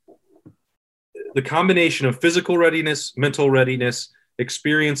combination of physical readiness, mental readiness,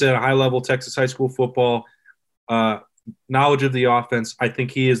 experience at a high level, Texas high school football, knowledge of the offense, I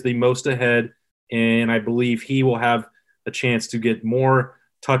think he is the most ahead, and I believe he will have a chance to get more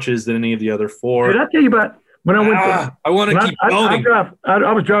touches than any of the other four. Did I tell you about when I went? I want to keep going.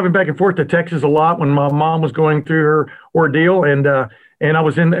 I was driving back and forth to Texas a lot when my mom was going through her ordeal, and I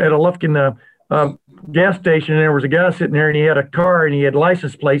was at a Lufkin gas station, and there was a guy sitting there, and he had a car, and he had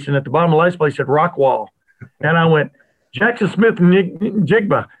license plates, and at the bottom of the license plate said Rockwall, and I went Jackson Smith and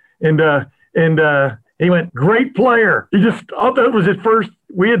Jigba, and he went, great player. He just thought that was his first.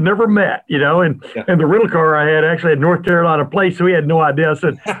 We had never met, and the rental car I had actually had North Carolina plates, so he had no idea.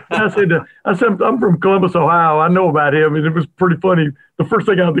 I said, I'm from Columbus, Ohio. I know about him, and it was pretty funny. The first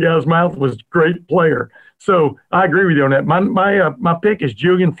thing out of the guy's mouth was great player. So I agree with you on that. My pick is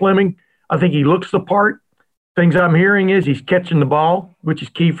Julian Fleming. I think he looks the part. Things I'm hearing is he's catching the ball, which is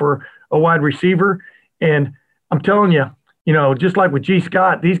key for a wide receiver. And I'm telling you, just like with G.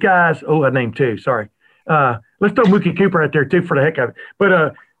 Scott, these guys. Oh, I named two. Sorry. Let's throw Mookie Cooper out there too for the heck of it.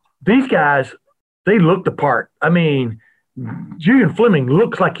 But these guys, they look the part. I mean, Julian Fleming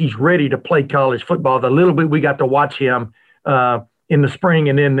looks like he's ready to play college football. The little bit we got to watch him in the spring,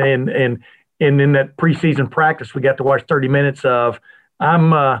 and in that preseason practice, we got to watch 30 minutes of.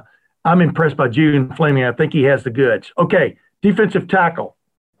 I'm impressed by Julian Fleming. I think he has the goods. Okay, defensive tackle.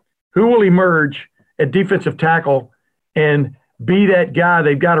 Who will emerge at defensive tackle and be that guy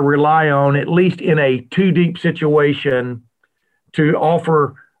they've got to rely on, at least in a two-deep situation, to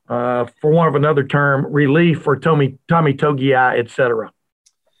offer, for want of another term, relief for Tommy Togiai, et cetera?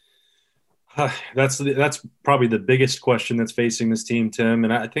 That's probably the biggest question that's facing this team, Tim.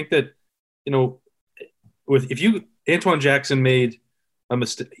 And I think that, Antoine Jackson made a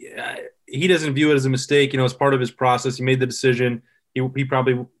mistake. He doesn't view it as a mistake. As part of his process, he made the decision. He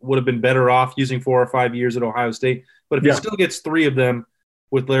probably would have been better off using 4 or 5 years at Ohio State. But if he still gets 3 of them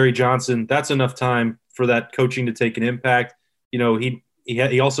with Larry Johnson, that's enough time for that coaching to take an impact.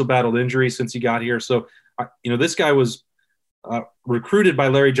 He also battled injuries since he got here. So, this guy was recruited by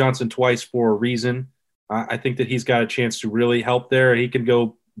Larry Johnson twice for a reason. I think that he's got a chance to really help there. He can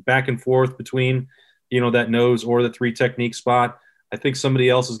go back and forth between, that nose or the 3 technique spot. I think somebody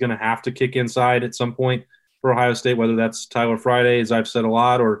else is going to have to kick inside at some point for Ohio State, whether that's Tyler Friday, as I've said a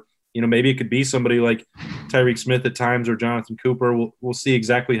lot, or maybe it could be somebody like Tyreek Smith at times or Jonathan Cooper. We'll see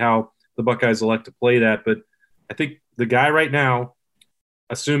exactly how the Buckeyes elect to play that. But I think the guy right now,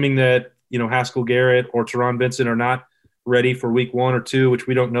 assuming that, Haskell Garrett or Teron Vincent are not ready for week 1 or 2, which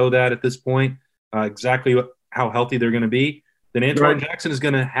we don't know that at this point, exactly how healthy they're going to be, then Antoine Jackson is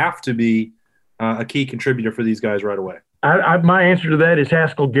going to have to be a key contributor for these guys right away. My answer to that is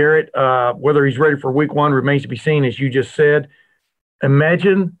Haskell Garrett. Whether he's ready for week 1 remains to be seen, as you just said.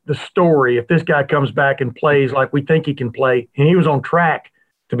 Imagine the story if this guy comes back and plays like we think he can play, and he was on track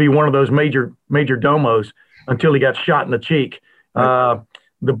to be one of those major domos until he got shot in the cheek. The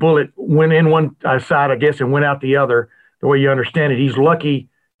bullet went in one side, I guess, and went out the other, the way you understand it. He's lucky.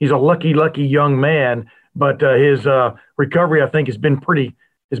 He's a lucky young man, but his recovery, I think, has been pretty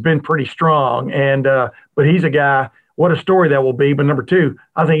strong. And but he's a guy. What a story that will be. But number 2,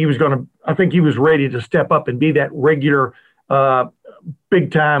 I think he was ready to step up and be that regular,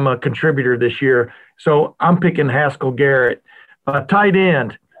 big-time contributor this year. So I'm picking Haskell Garrett. Tight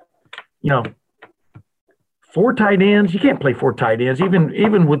end, 4 tight ends. You can't play 4 tight ends,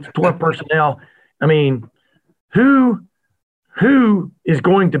 even with 12 personnel. I mean, who is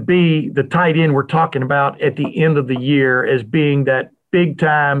going to be the tight end we're talking about at the end of the year as being that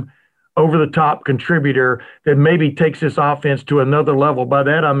big-time, over-the-top contributor that maybe takes this offense to another level? By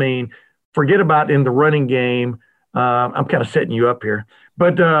that, I mean, forget about in the running game. I'm kind of setting you up here.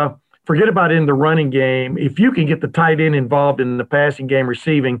 But forget about in the running game. If you can get the tight end involved in the passing game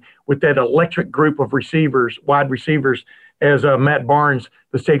receiving with that electric group of receivers, wide receivers, as Matt Barnes,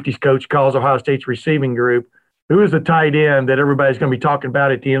 the safeties coach, calls Ohio State's receiving group, who is the tight end that everybody's going to be talking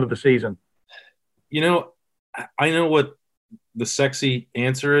about at the end of the season? I know what the sexy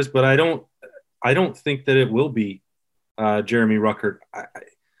answer is, but I don't think that it will be Jeremy Ruckert.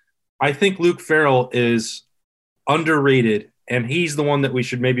 I think Luke Farrell is underrated, and he's the one that we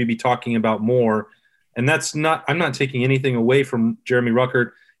should maybe be talking about more. And I'm not taking anything away from Jeremy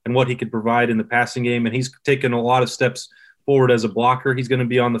Ruckert and what he could provide in the passing game. And he's taken a lot of steps forward as a blocker. He's going to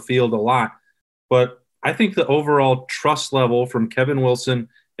be on the field a lot. But I think the overall trust level from Kevin Wilson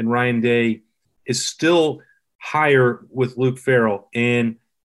and Ryan Day is still higher with Luke Farrell. And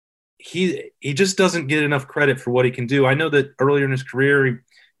he just doesn't get enough credit for what he can do. I know that earlier in his career,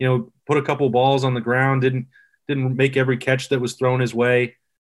 he put a couple balls on the ground, didn't make every catch that was thrown his way.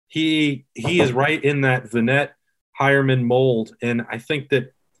 He is right in that Vanette Hireman mold. And I think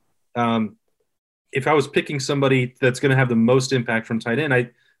that if I was picking somebody that's going to have the most impact from tight end, I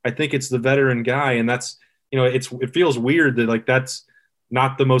think it's the veteran guy, and that's, it feels weird that like that's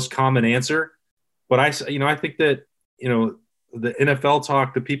not the most common answer, but I think that, the NFL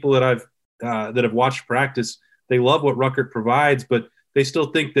talk, the people that that have watched practice, they love what Ruckert provides, but they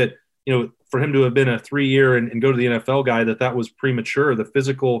still think that, for him to have been a 3-year and go to the NFL guy, that was premature. The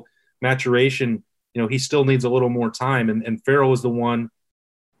physical maturation, he still needs a little more time. And Farrell is the one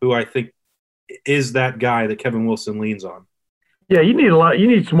who I think is that guy that Kevin Wilson leans on. Yeah, you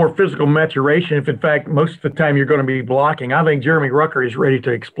need some more physical maturation if, in fact, most of the time you're going to be blocking. I think Jeremy Ruckert is ready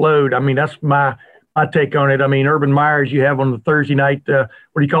to explode. I mean, that's my take on it. I mean, Urban Meyers, you have on the Thursday night, what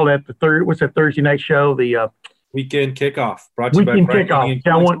do you call that? What's that Thursday night show? The Weekend Kickoff. Brought to you by Bryant Heating and Cooling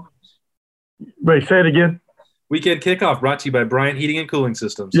Systems. Wait, say it again. Weekend Kickoff brought to you by Bryant Heating and Cooling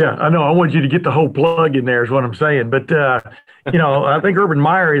Systems. Yeah, I know. I wanted you to get the whole plug in there is what I'm saying. But, I think Urban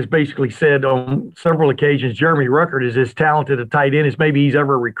Meyer has basically said on several occasions Jeremy Ruckert is as talented a tight end as maybe he's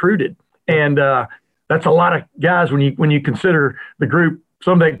ever recruited. And that's a lot of guys when you consider the group.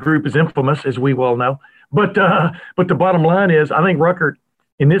 Some of that group is infamous, as we well know. But the bottom line is I think Ruckert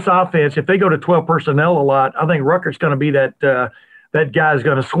in this offense, if they go to 12 personnel a lot, I think Ruckert's going to be that guy's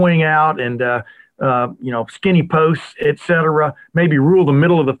going to swing out and skinny posts, et cetera, maybe rule the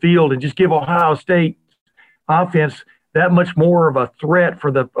middle of the field and just give Ohio State offense that much more of a threat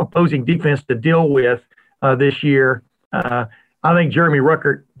for the opposing defense to deal with this year. I think Jeremy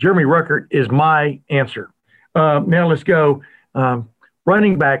Ruckert is my answer. Now let's go.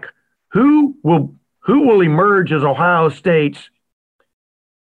 Running back, who will emerge as Ohio State's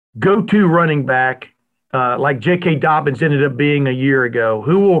go-to running back, like J.K. Dobbins ended up being a year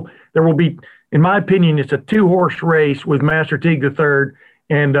ago? There will be, in my opinion, it's a 2-horse race with Master Teague III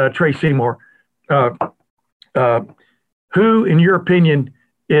and Trey Seymour. Who, in your opinion,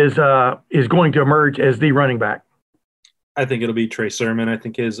 is going to emerge as the running back? I think it'll be Trey Sermon. I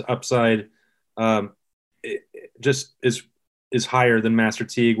think his upside just is higher than Master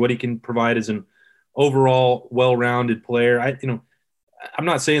Teague. What he can provide is an overall well-rounded player. I'm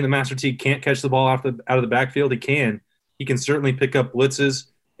not saying that Master Teague can't catch the ball out of the backfield. He can. He can certainly pick up blitzes,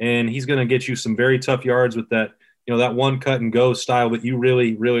 and he's going to get you some very tough yards with that, that one cut and go style that you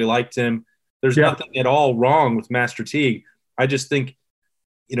really, really liked him. There's nothing at all wrong with Master Teague. I just think,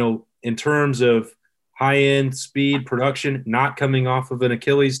 in terms of high-end speed production, not coming off of an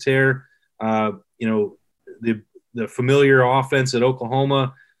Achilles tear, the familiar offense at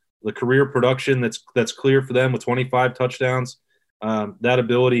Oklahoma, the career production that's clear for them with 25 touchdowns, that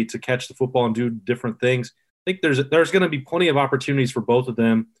ability to catch the football and do different things. I think there's going to be plenty of opportunities for both of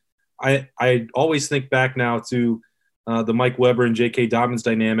them. I always think back now to the Mike Weber and J.K. Dobbins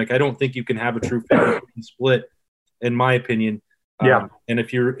dynamic. I don't think you can have a true 50-50 split, in my opinion. And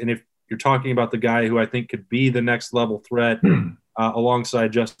if you're talking about the guy who I think could be the next level threat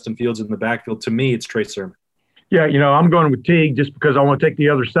alongside Justin Fields in the backfield, to me, it's Trey Sermon. Yeah, I'm going with Teague just because I want to take the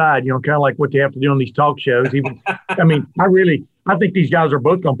other side, kind of like what they have to do on these talk shows. I think these guys are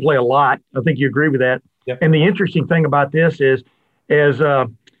both going to play a lot. I think you agree with that. Yep. And the interesting thing about this is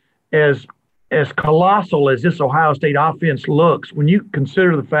as colossal as this Ohio State offense looks, when you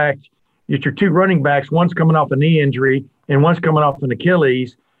consider the fact that your two running backs, one's coming off a knee injury and one's coming off an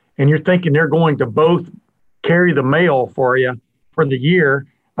Achilles, and you're thinking they're going to both carry the mail for you for the year.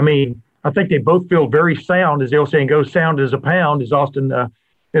 I think they both feel very sound, as they'll say, and go sound as a pound, as Austin,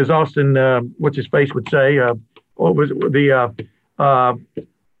 what's his face would say. What was it?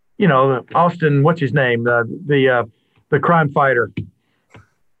 Austin, what's his name? The crime fighter.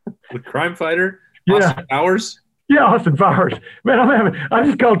 The crime fighter? Yeah. Austin Powers? Yeah, Austin Powers. Man, I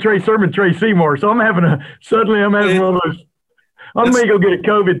just called Trey Sermon Trey Seymour, so I'm having one of those. I'm going to go get a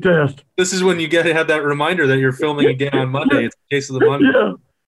COVID test. This is when you get to have that reminder that you're filming again on Monday. It's the case of the Monday.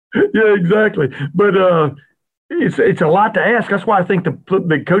 Yeah, exactly. But it's a lot to ask. That's why I think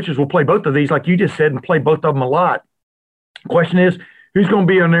the coaches will play both of these, like you just said, and play both of them a lot. The question is, who's going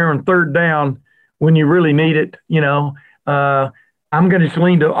to be on there on third down when you really need it? I'm going to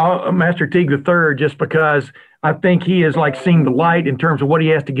lean to Master Teague III just because I think he is seeing the light in terms of what he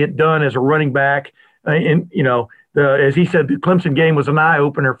has to get done as a running back. As he said, the Clemson game was an eye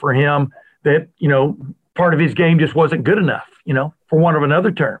opener for him. That part of his game just wasn't good enough. For want of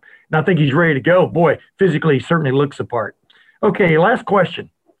another term. And I think he's ready to go. Boy, physically, he certainly looks the part. Okay, last question.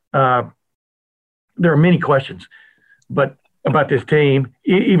 There are many questions, but about this team,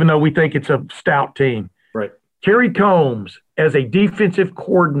 even though we think it's a stout team. Right. Kerry Combs as a defensive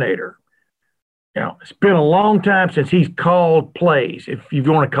coordinator. It's been a long time since he's called plays, if you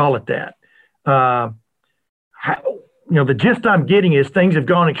want to call it that. the gist I'm getting is things have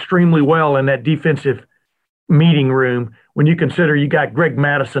gone extremely well in that defensive meeting room when you consider you got Greg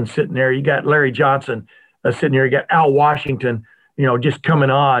Madison sitting there, you got Larry Johnson sitting there, you got Al Washington, just coming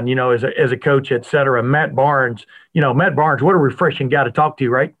on, as a coach, et cetera. Matt Barnes, what a refreshing guy to talk to,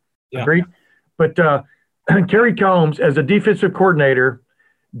 right? Yeah. Agreed. But Kerry Combs, as a defensive coordinator,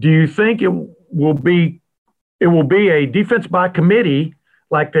 do you think it will be a defense by committee,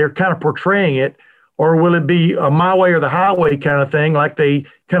 like they're kind of portraying it, or will it be a my way or the highway kind of thing, like they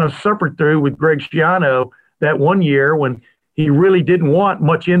kind of suffered through with Greg Schiano that one year when he really didn't want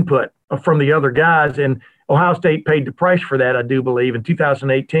much input from the other guys, and Ohio State paid the price for that, I do believe, in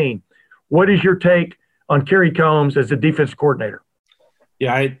 2018. What is your take on Kerry Combs as a defense coordinator?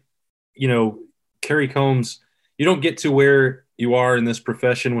 Yeah, Kerry Combs, you don't get to where you are in this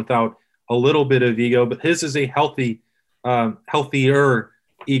profession without a little bit of ego, but his is a healthier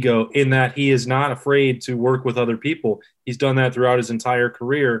ego in that he is not afraid to work with other people. He's done that throughout his entire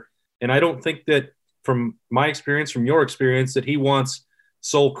career. And I don't think that, from my experience, from your experience, that he wants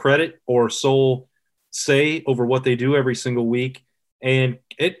sole credit or sole say over what they do every single week. And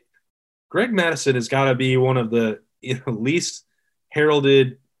Greg Madison has got to be one of the least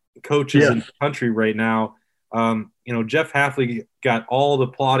heralded coaches in the country right now. Jeff Hafley got all the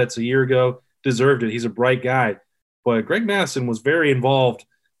plaudits a year ago, deserved it. He's a bright guy. But Greg Madison was very involved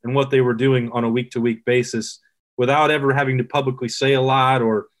in what they were doing on a week-to-week basis without ever having to publicly say a lot,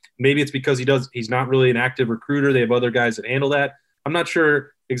 or maybe it's because he's not really an active recruiter. They have other guys that handle that. I'm not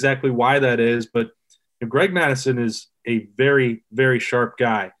sure exactly why that is, but Greg Madison is a very, very sharp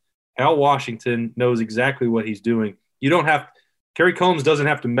guy. Al Washington knows exactly what he's doing. Kerry Combs doesn't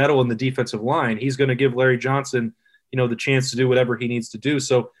have to meddle in the defensive line. He's going to give Larry Johnson, the chance to do whatever he needs to do.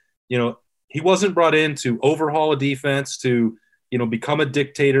 So, he wasn't brought in to overhaul a defense, to, become a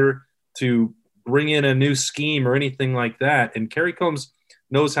dictator, to bring in a new scheme or anything like that. And Kerry Combs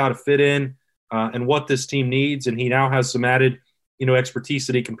knows how to fit in and what this team needs. And he now has some added, expertise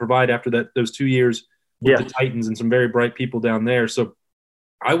that he can provide after those 2 years with the Titans and some very bright people down there. So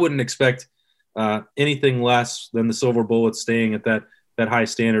I wouldn't expect anything less than the Silver Bullets staying at that high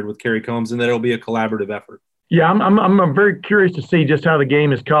standard with Kerry Combs, and that it'll be a collaborative effort. Yeah, I'm very curious to see just how the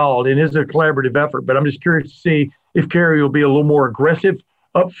game is called, and is it a collaborative effort? But I'm just curious to see if Kerry will be a little more aggressive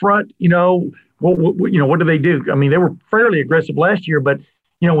up front. What do they do? I mean, they were fairly aggressive last year, but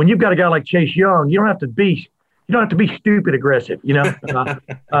when you've got a guy like Chase Young, you don't have to be stupid aggressive. Because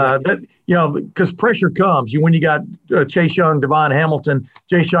pressure comes. When you got Chase Young, Devon Hamilton,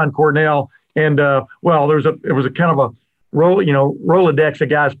 Jayshon Cornell, and there was a kind of a Rolodex of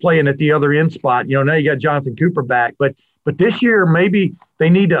guys playing at the other end spot. Now you got Jonathan Cooper back, but this year maybe they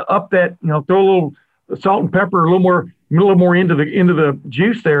need to up that. Throw a little salt and pepper, a little more into the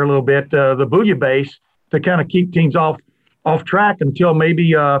juice there a little bit, the bouillabaisse, to kind of keep teams off track until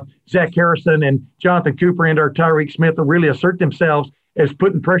maybe Zach Harrison and Jonathan Cooper and our Tyreek Smith will really assert themselves as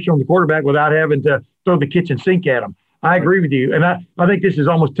putting pressure on the quarterback without having to throw the kitchen sink at them. I agree with you, and I think this is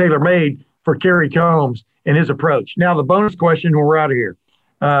almost tailor-made for Kerry Combs and his approach. Now, the bonus question when we're out of here,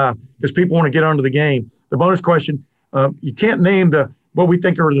 because people want to get onto the game. The bonus question, you can't name what we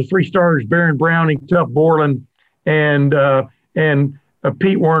think are the three starters, Baron Browning, Tuff Borland, and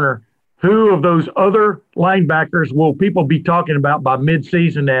Pete Werner. Who of those other linebackers will people be talking about by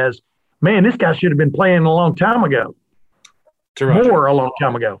midseason as, man, this guy should have been playing a long time ago? A long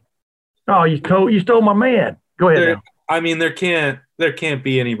time ago. Oh, you stole my man. Go ahead. There can't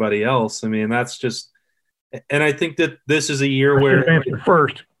be anybody else. I mean, that's just – and I think that this is a year where – answer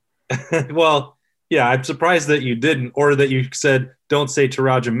first. Well, yeah, I'm surprised that you didn't, or that you said don't say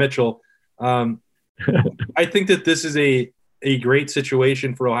Taraja Mitchell. I think that this is a great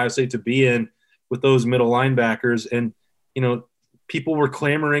situation for Ohio State to be in with those middle linebackers. And, people were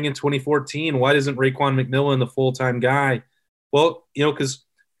clamoring in 2014, why isn't Raekwon McMillan the full-time guy? Well, because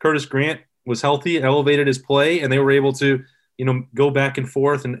Curtis Grant was healthy, elevated his play, and they were able to, go back and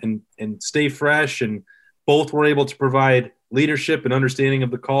forth and stay fresh. And both were able to provide leadership and understanding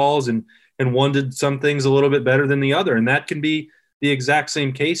of the calls, and one did some things a little bit better than the other. And that can be the exact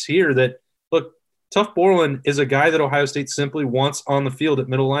same case here, that, look, Tuff Borland is a guy that Ohio State simply wants on the field at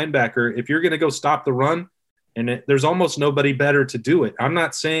middle linebacker. If you're going to go stop the run, and there's almost nobody better to do it. I'm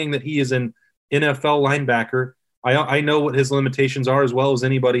not saying that he is an NFL linebacker. I know what his limitations are as well as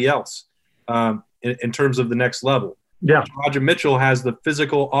anybody else in terms of the next level. Yeah, Roger Mitchell has the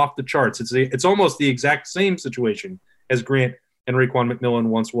physical off the charts. It's almost the exact same situation as Grant and Raekwon McMillan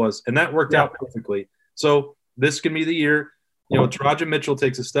once was, and that worked out perfectly. So this can be the year, Taraja Mitchell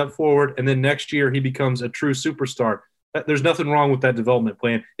takes a step forward, and then next year he becomes a true superstar. There's nothing wrong with that development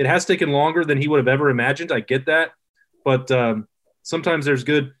plan. It has taken longer than he would have ever imagined. I get that, but sometimes there's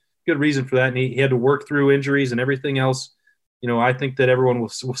good reason for that. And he had to work through injuries and everything else. I think that everyone will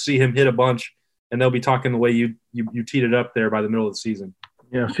see him hit a bunch, and they'll be talking the way you teed it up there by the middle of the season.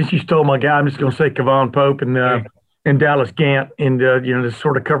 Yeah, since you stole my guy, I'm just going to say Kevon Pope and Dallas Gant, and to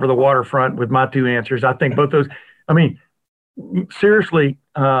sort of cover the waterfront with my two answers. I think both those. I mean, seriously,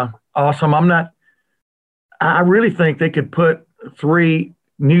 awesome. I really think they could put three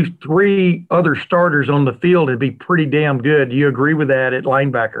other starters on the field and be pretty damn good. Do you agree with that at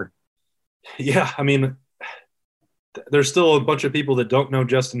linebacker? Yeah, I mean, there's still a bunch of people that don't know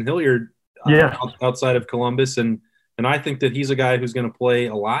Justin Hilliard outside of Columbus, and I think that he's a guy who's going to play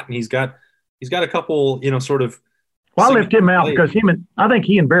a lot, and he's got a couple, sort of. Well, I left him out because I think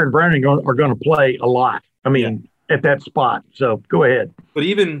he and Baron Browning are going to play a lot. I mean, at that spot. So go ahead. But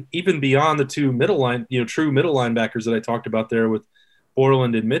even beyond the two true middle linebackers that I talked about there with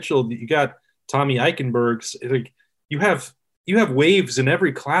Borland and Mitchell, you got Tommy Eichenberg. Like you have waves in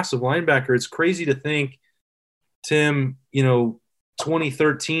every class of linebacker. It's crazy to think, Tim,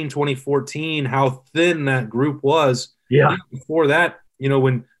 2013, 2014, how thin that group was. Yeah. Before that,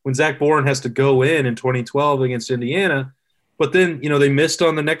 when Zach Boren has to go in 2012 against Indiana, but then they missed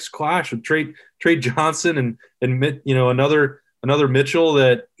on the next clash with Trey Johnson and another Mitchell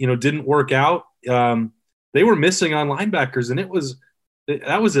that didn't work out. They were missing on linebackers, and that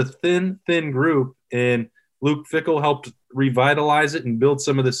was a thin group, and Luke Fickell helped revitalize it and build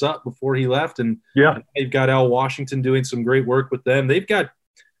some of this up before he left. And they've got Al Washington doing some great work with them. They've got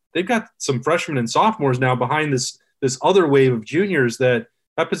some freshmen and sophomores now behind this other wave of juniors that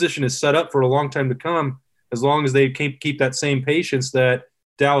position is set up for a long time to come, as long as they keep that same patience that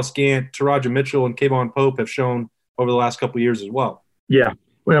Dallas Gant, Taraja Mitchell, and Kayvon Pope have shown over the last couple of years as well. Yeah.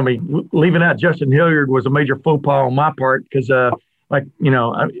 Well, I mean, leaving out Justin Hilliard was a major faux pas on my part because,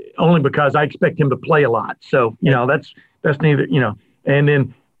 only because I expect him to play a lot. So, that's neither, and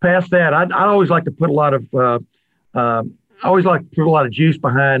then past that, I always like to put a lot of juice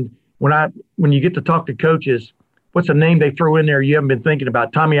behind when you get to talk to coaches. What's a name they throw in there you haven't been thinking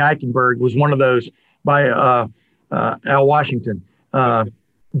about? Tommy Eichenberg was one of those by Al Washington. Jaden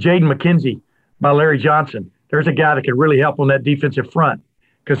McKenzie by Larry Johnson. There's a guy that could really help on that defensive front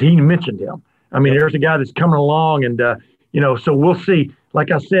because he mentioned him. I mean, there's a guy that's coming along, and, so we'll see. Like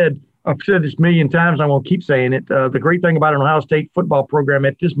I said, I've said this a million times, and I won't keep saying it. The great thing about an Ohio State football program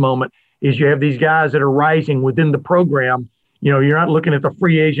at this moment is you have these guys that are rising within the program. You're not looking at the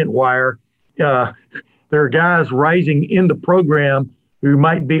free agent wire. There are guys rising in the program who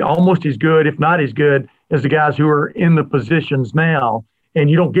might be almost as good, if not as good, as the guys who are in the positions now. And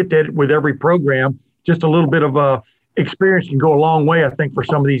you don't get that with every program. Just a little bit of experience can go a long way, I think, for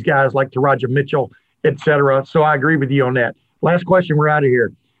some of these guys like Taraja Mitchell, et cetera. So I agree with you on that. Last question, we're out of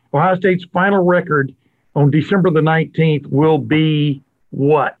here. Ohio State's final record on December the 19th will be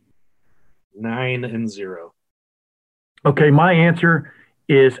what? 9-0. Okay, my answer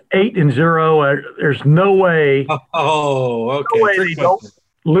is 8-0. There's no way. Oh, okay. No way they don't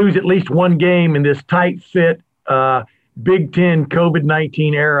lose at least one game in this tight fit Big Ten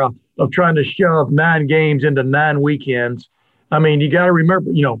COVID-19 era of trying to shove 9 games into 9 weekends. I mean, you got to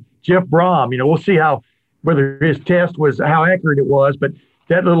remember, Jeff Brom. We'll see whether his test was how accurate it was, but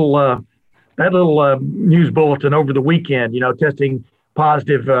that little news bulletin over the weekend, testing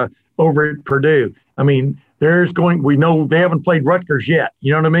positive over at Purdue. I mean, we know they haven't played Rutgers yet.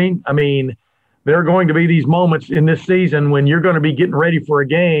 You know what I mean? I mean, there are going to be these moments in this season when you're going to be getting ready for a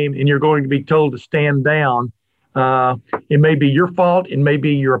game and you're going to be told to stand down. It may be your fault. It may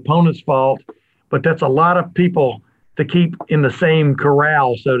be your opponent's fault, but that's a lot of people to keep in the same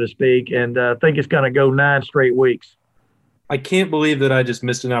corral, so to speak. And I think it's going to go 9 straight weeks. I can't believe that I just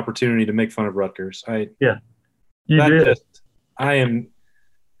missed an opportunity to make fun of Rutgers. You did. I'm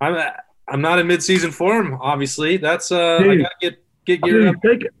not in midseason form, obviously. That's I gotta get geared up.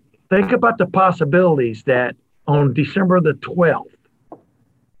 Think about the possibilities that on December the 12th,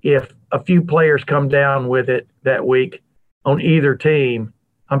 if a few players come down with it that week on either team,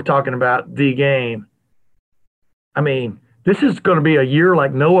 I'm talking about the game. I mean, this is going to be a year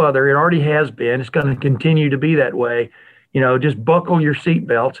like no other. It already has been. It's going to continue to be that way. Just buckle your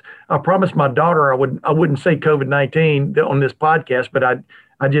seatbelts. I promised my daughter I wouldn't say COVID-19 on this podcast, but I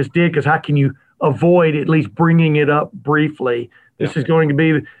just did, because how can you avoid at least bringing it up briefly? This is going to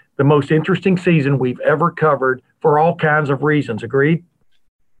be the most interesting season we've ever covered for all kinds of reasons. Agreed?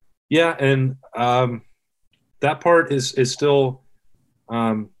 Yeah, and that part is still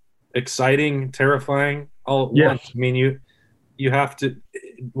exciting, terrifying all at once. I mean, you have to,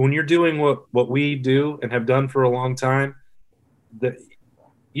 when you're doing what we do and have done for a long time, that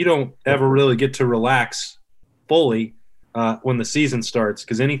you don't ever really get to relax fully when the season starts,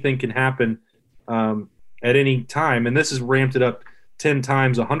 because anything can happen at any time. And this has ramped it up 10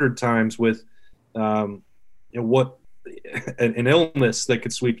 times, 100 times with an illness that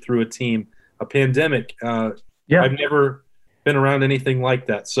could sweep through a team, a pandemic. I've never been around anything like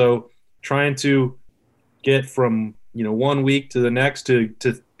that. So trying to get from 1 week to the next to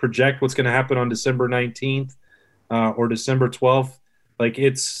project what's going to happen on December 19th or December 12th, like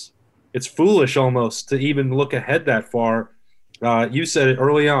it's foolish almost to even look ahead that far. You said it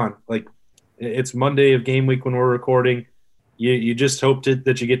early on, like it's Monday of game week when we're recording. You just hope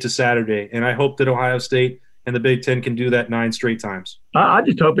that you get to Saturday, and I hope that Ohio State and the Big Ten can do that 9 straight times. I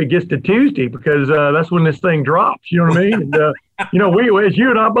just hope it gets to Tuesday, because that's when this thing drops. You know what I mean? And, we, as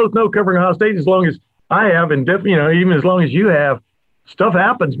you and I both know, covering Ohio State as long as I have, and even as long as you have, stuff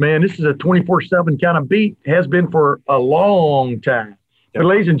happens, man. This is a 24/7 kind of beat. Has been for a long time. But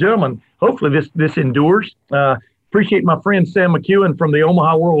ladies and gentlemen, hopefully this endures. Appreciate my friend Sam McEwen from the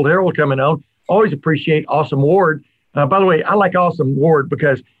Omaha World Herald coming on. Always appreciate Awesome Ward. By the way, I like Awesome Ward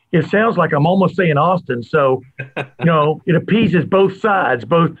because it sounds like I'm almost saying Austin. So, it appeases both sides,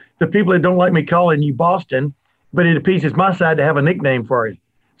 both the people that don't like me calling you Boston, but it appeases my side to have a nickname for you.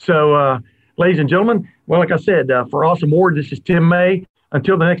 So, ladies and gentlemen, well, like I said, for Awesome Ward, this is Tim May.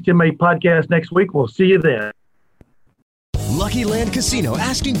 Until the next Tim May podcast next week, we'll see you then. Lucky Land Casino,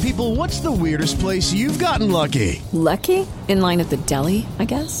 asking people, what's the weirdest place you've gotten lucky? Lucky? In line at the deli, I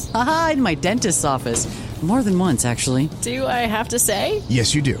guess? Aha, in my dentist's office. More than once, actually. Do I have to say?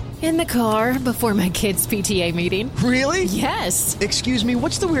 Yes, you do. In the car before my kids' PTA meeting. Really? Yes. Excuse me,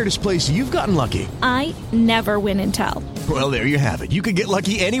 what's the weirdest place you've gotten lucky? I never win and tell. Well, there you have it. You can get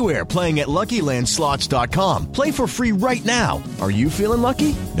lucky anywhere, playing at LuckyLandSlots.com. Play for free right now. Are you feeling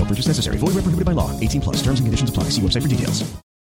lucky? No purchase necessary. Void where prohibited by law. 18+. Terms and conditions apply. See website for details.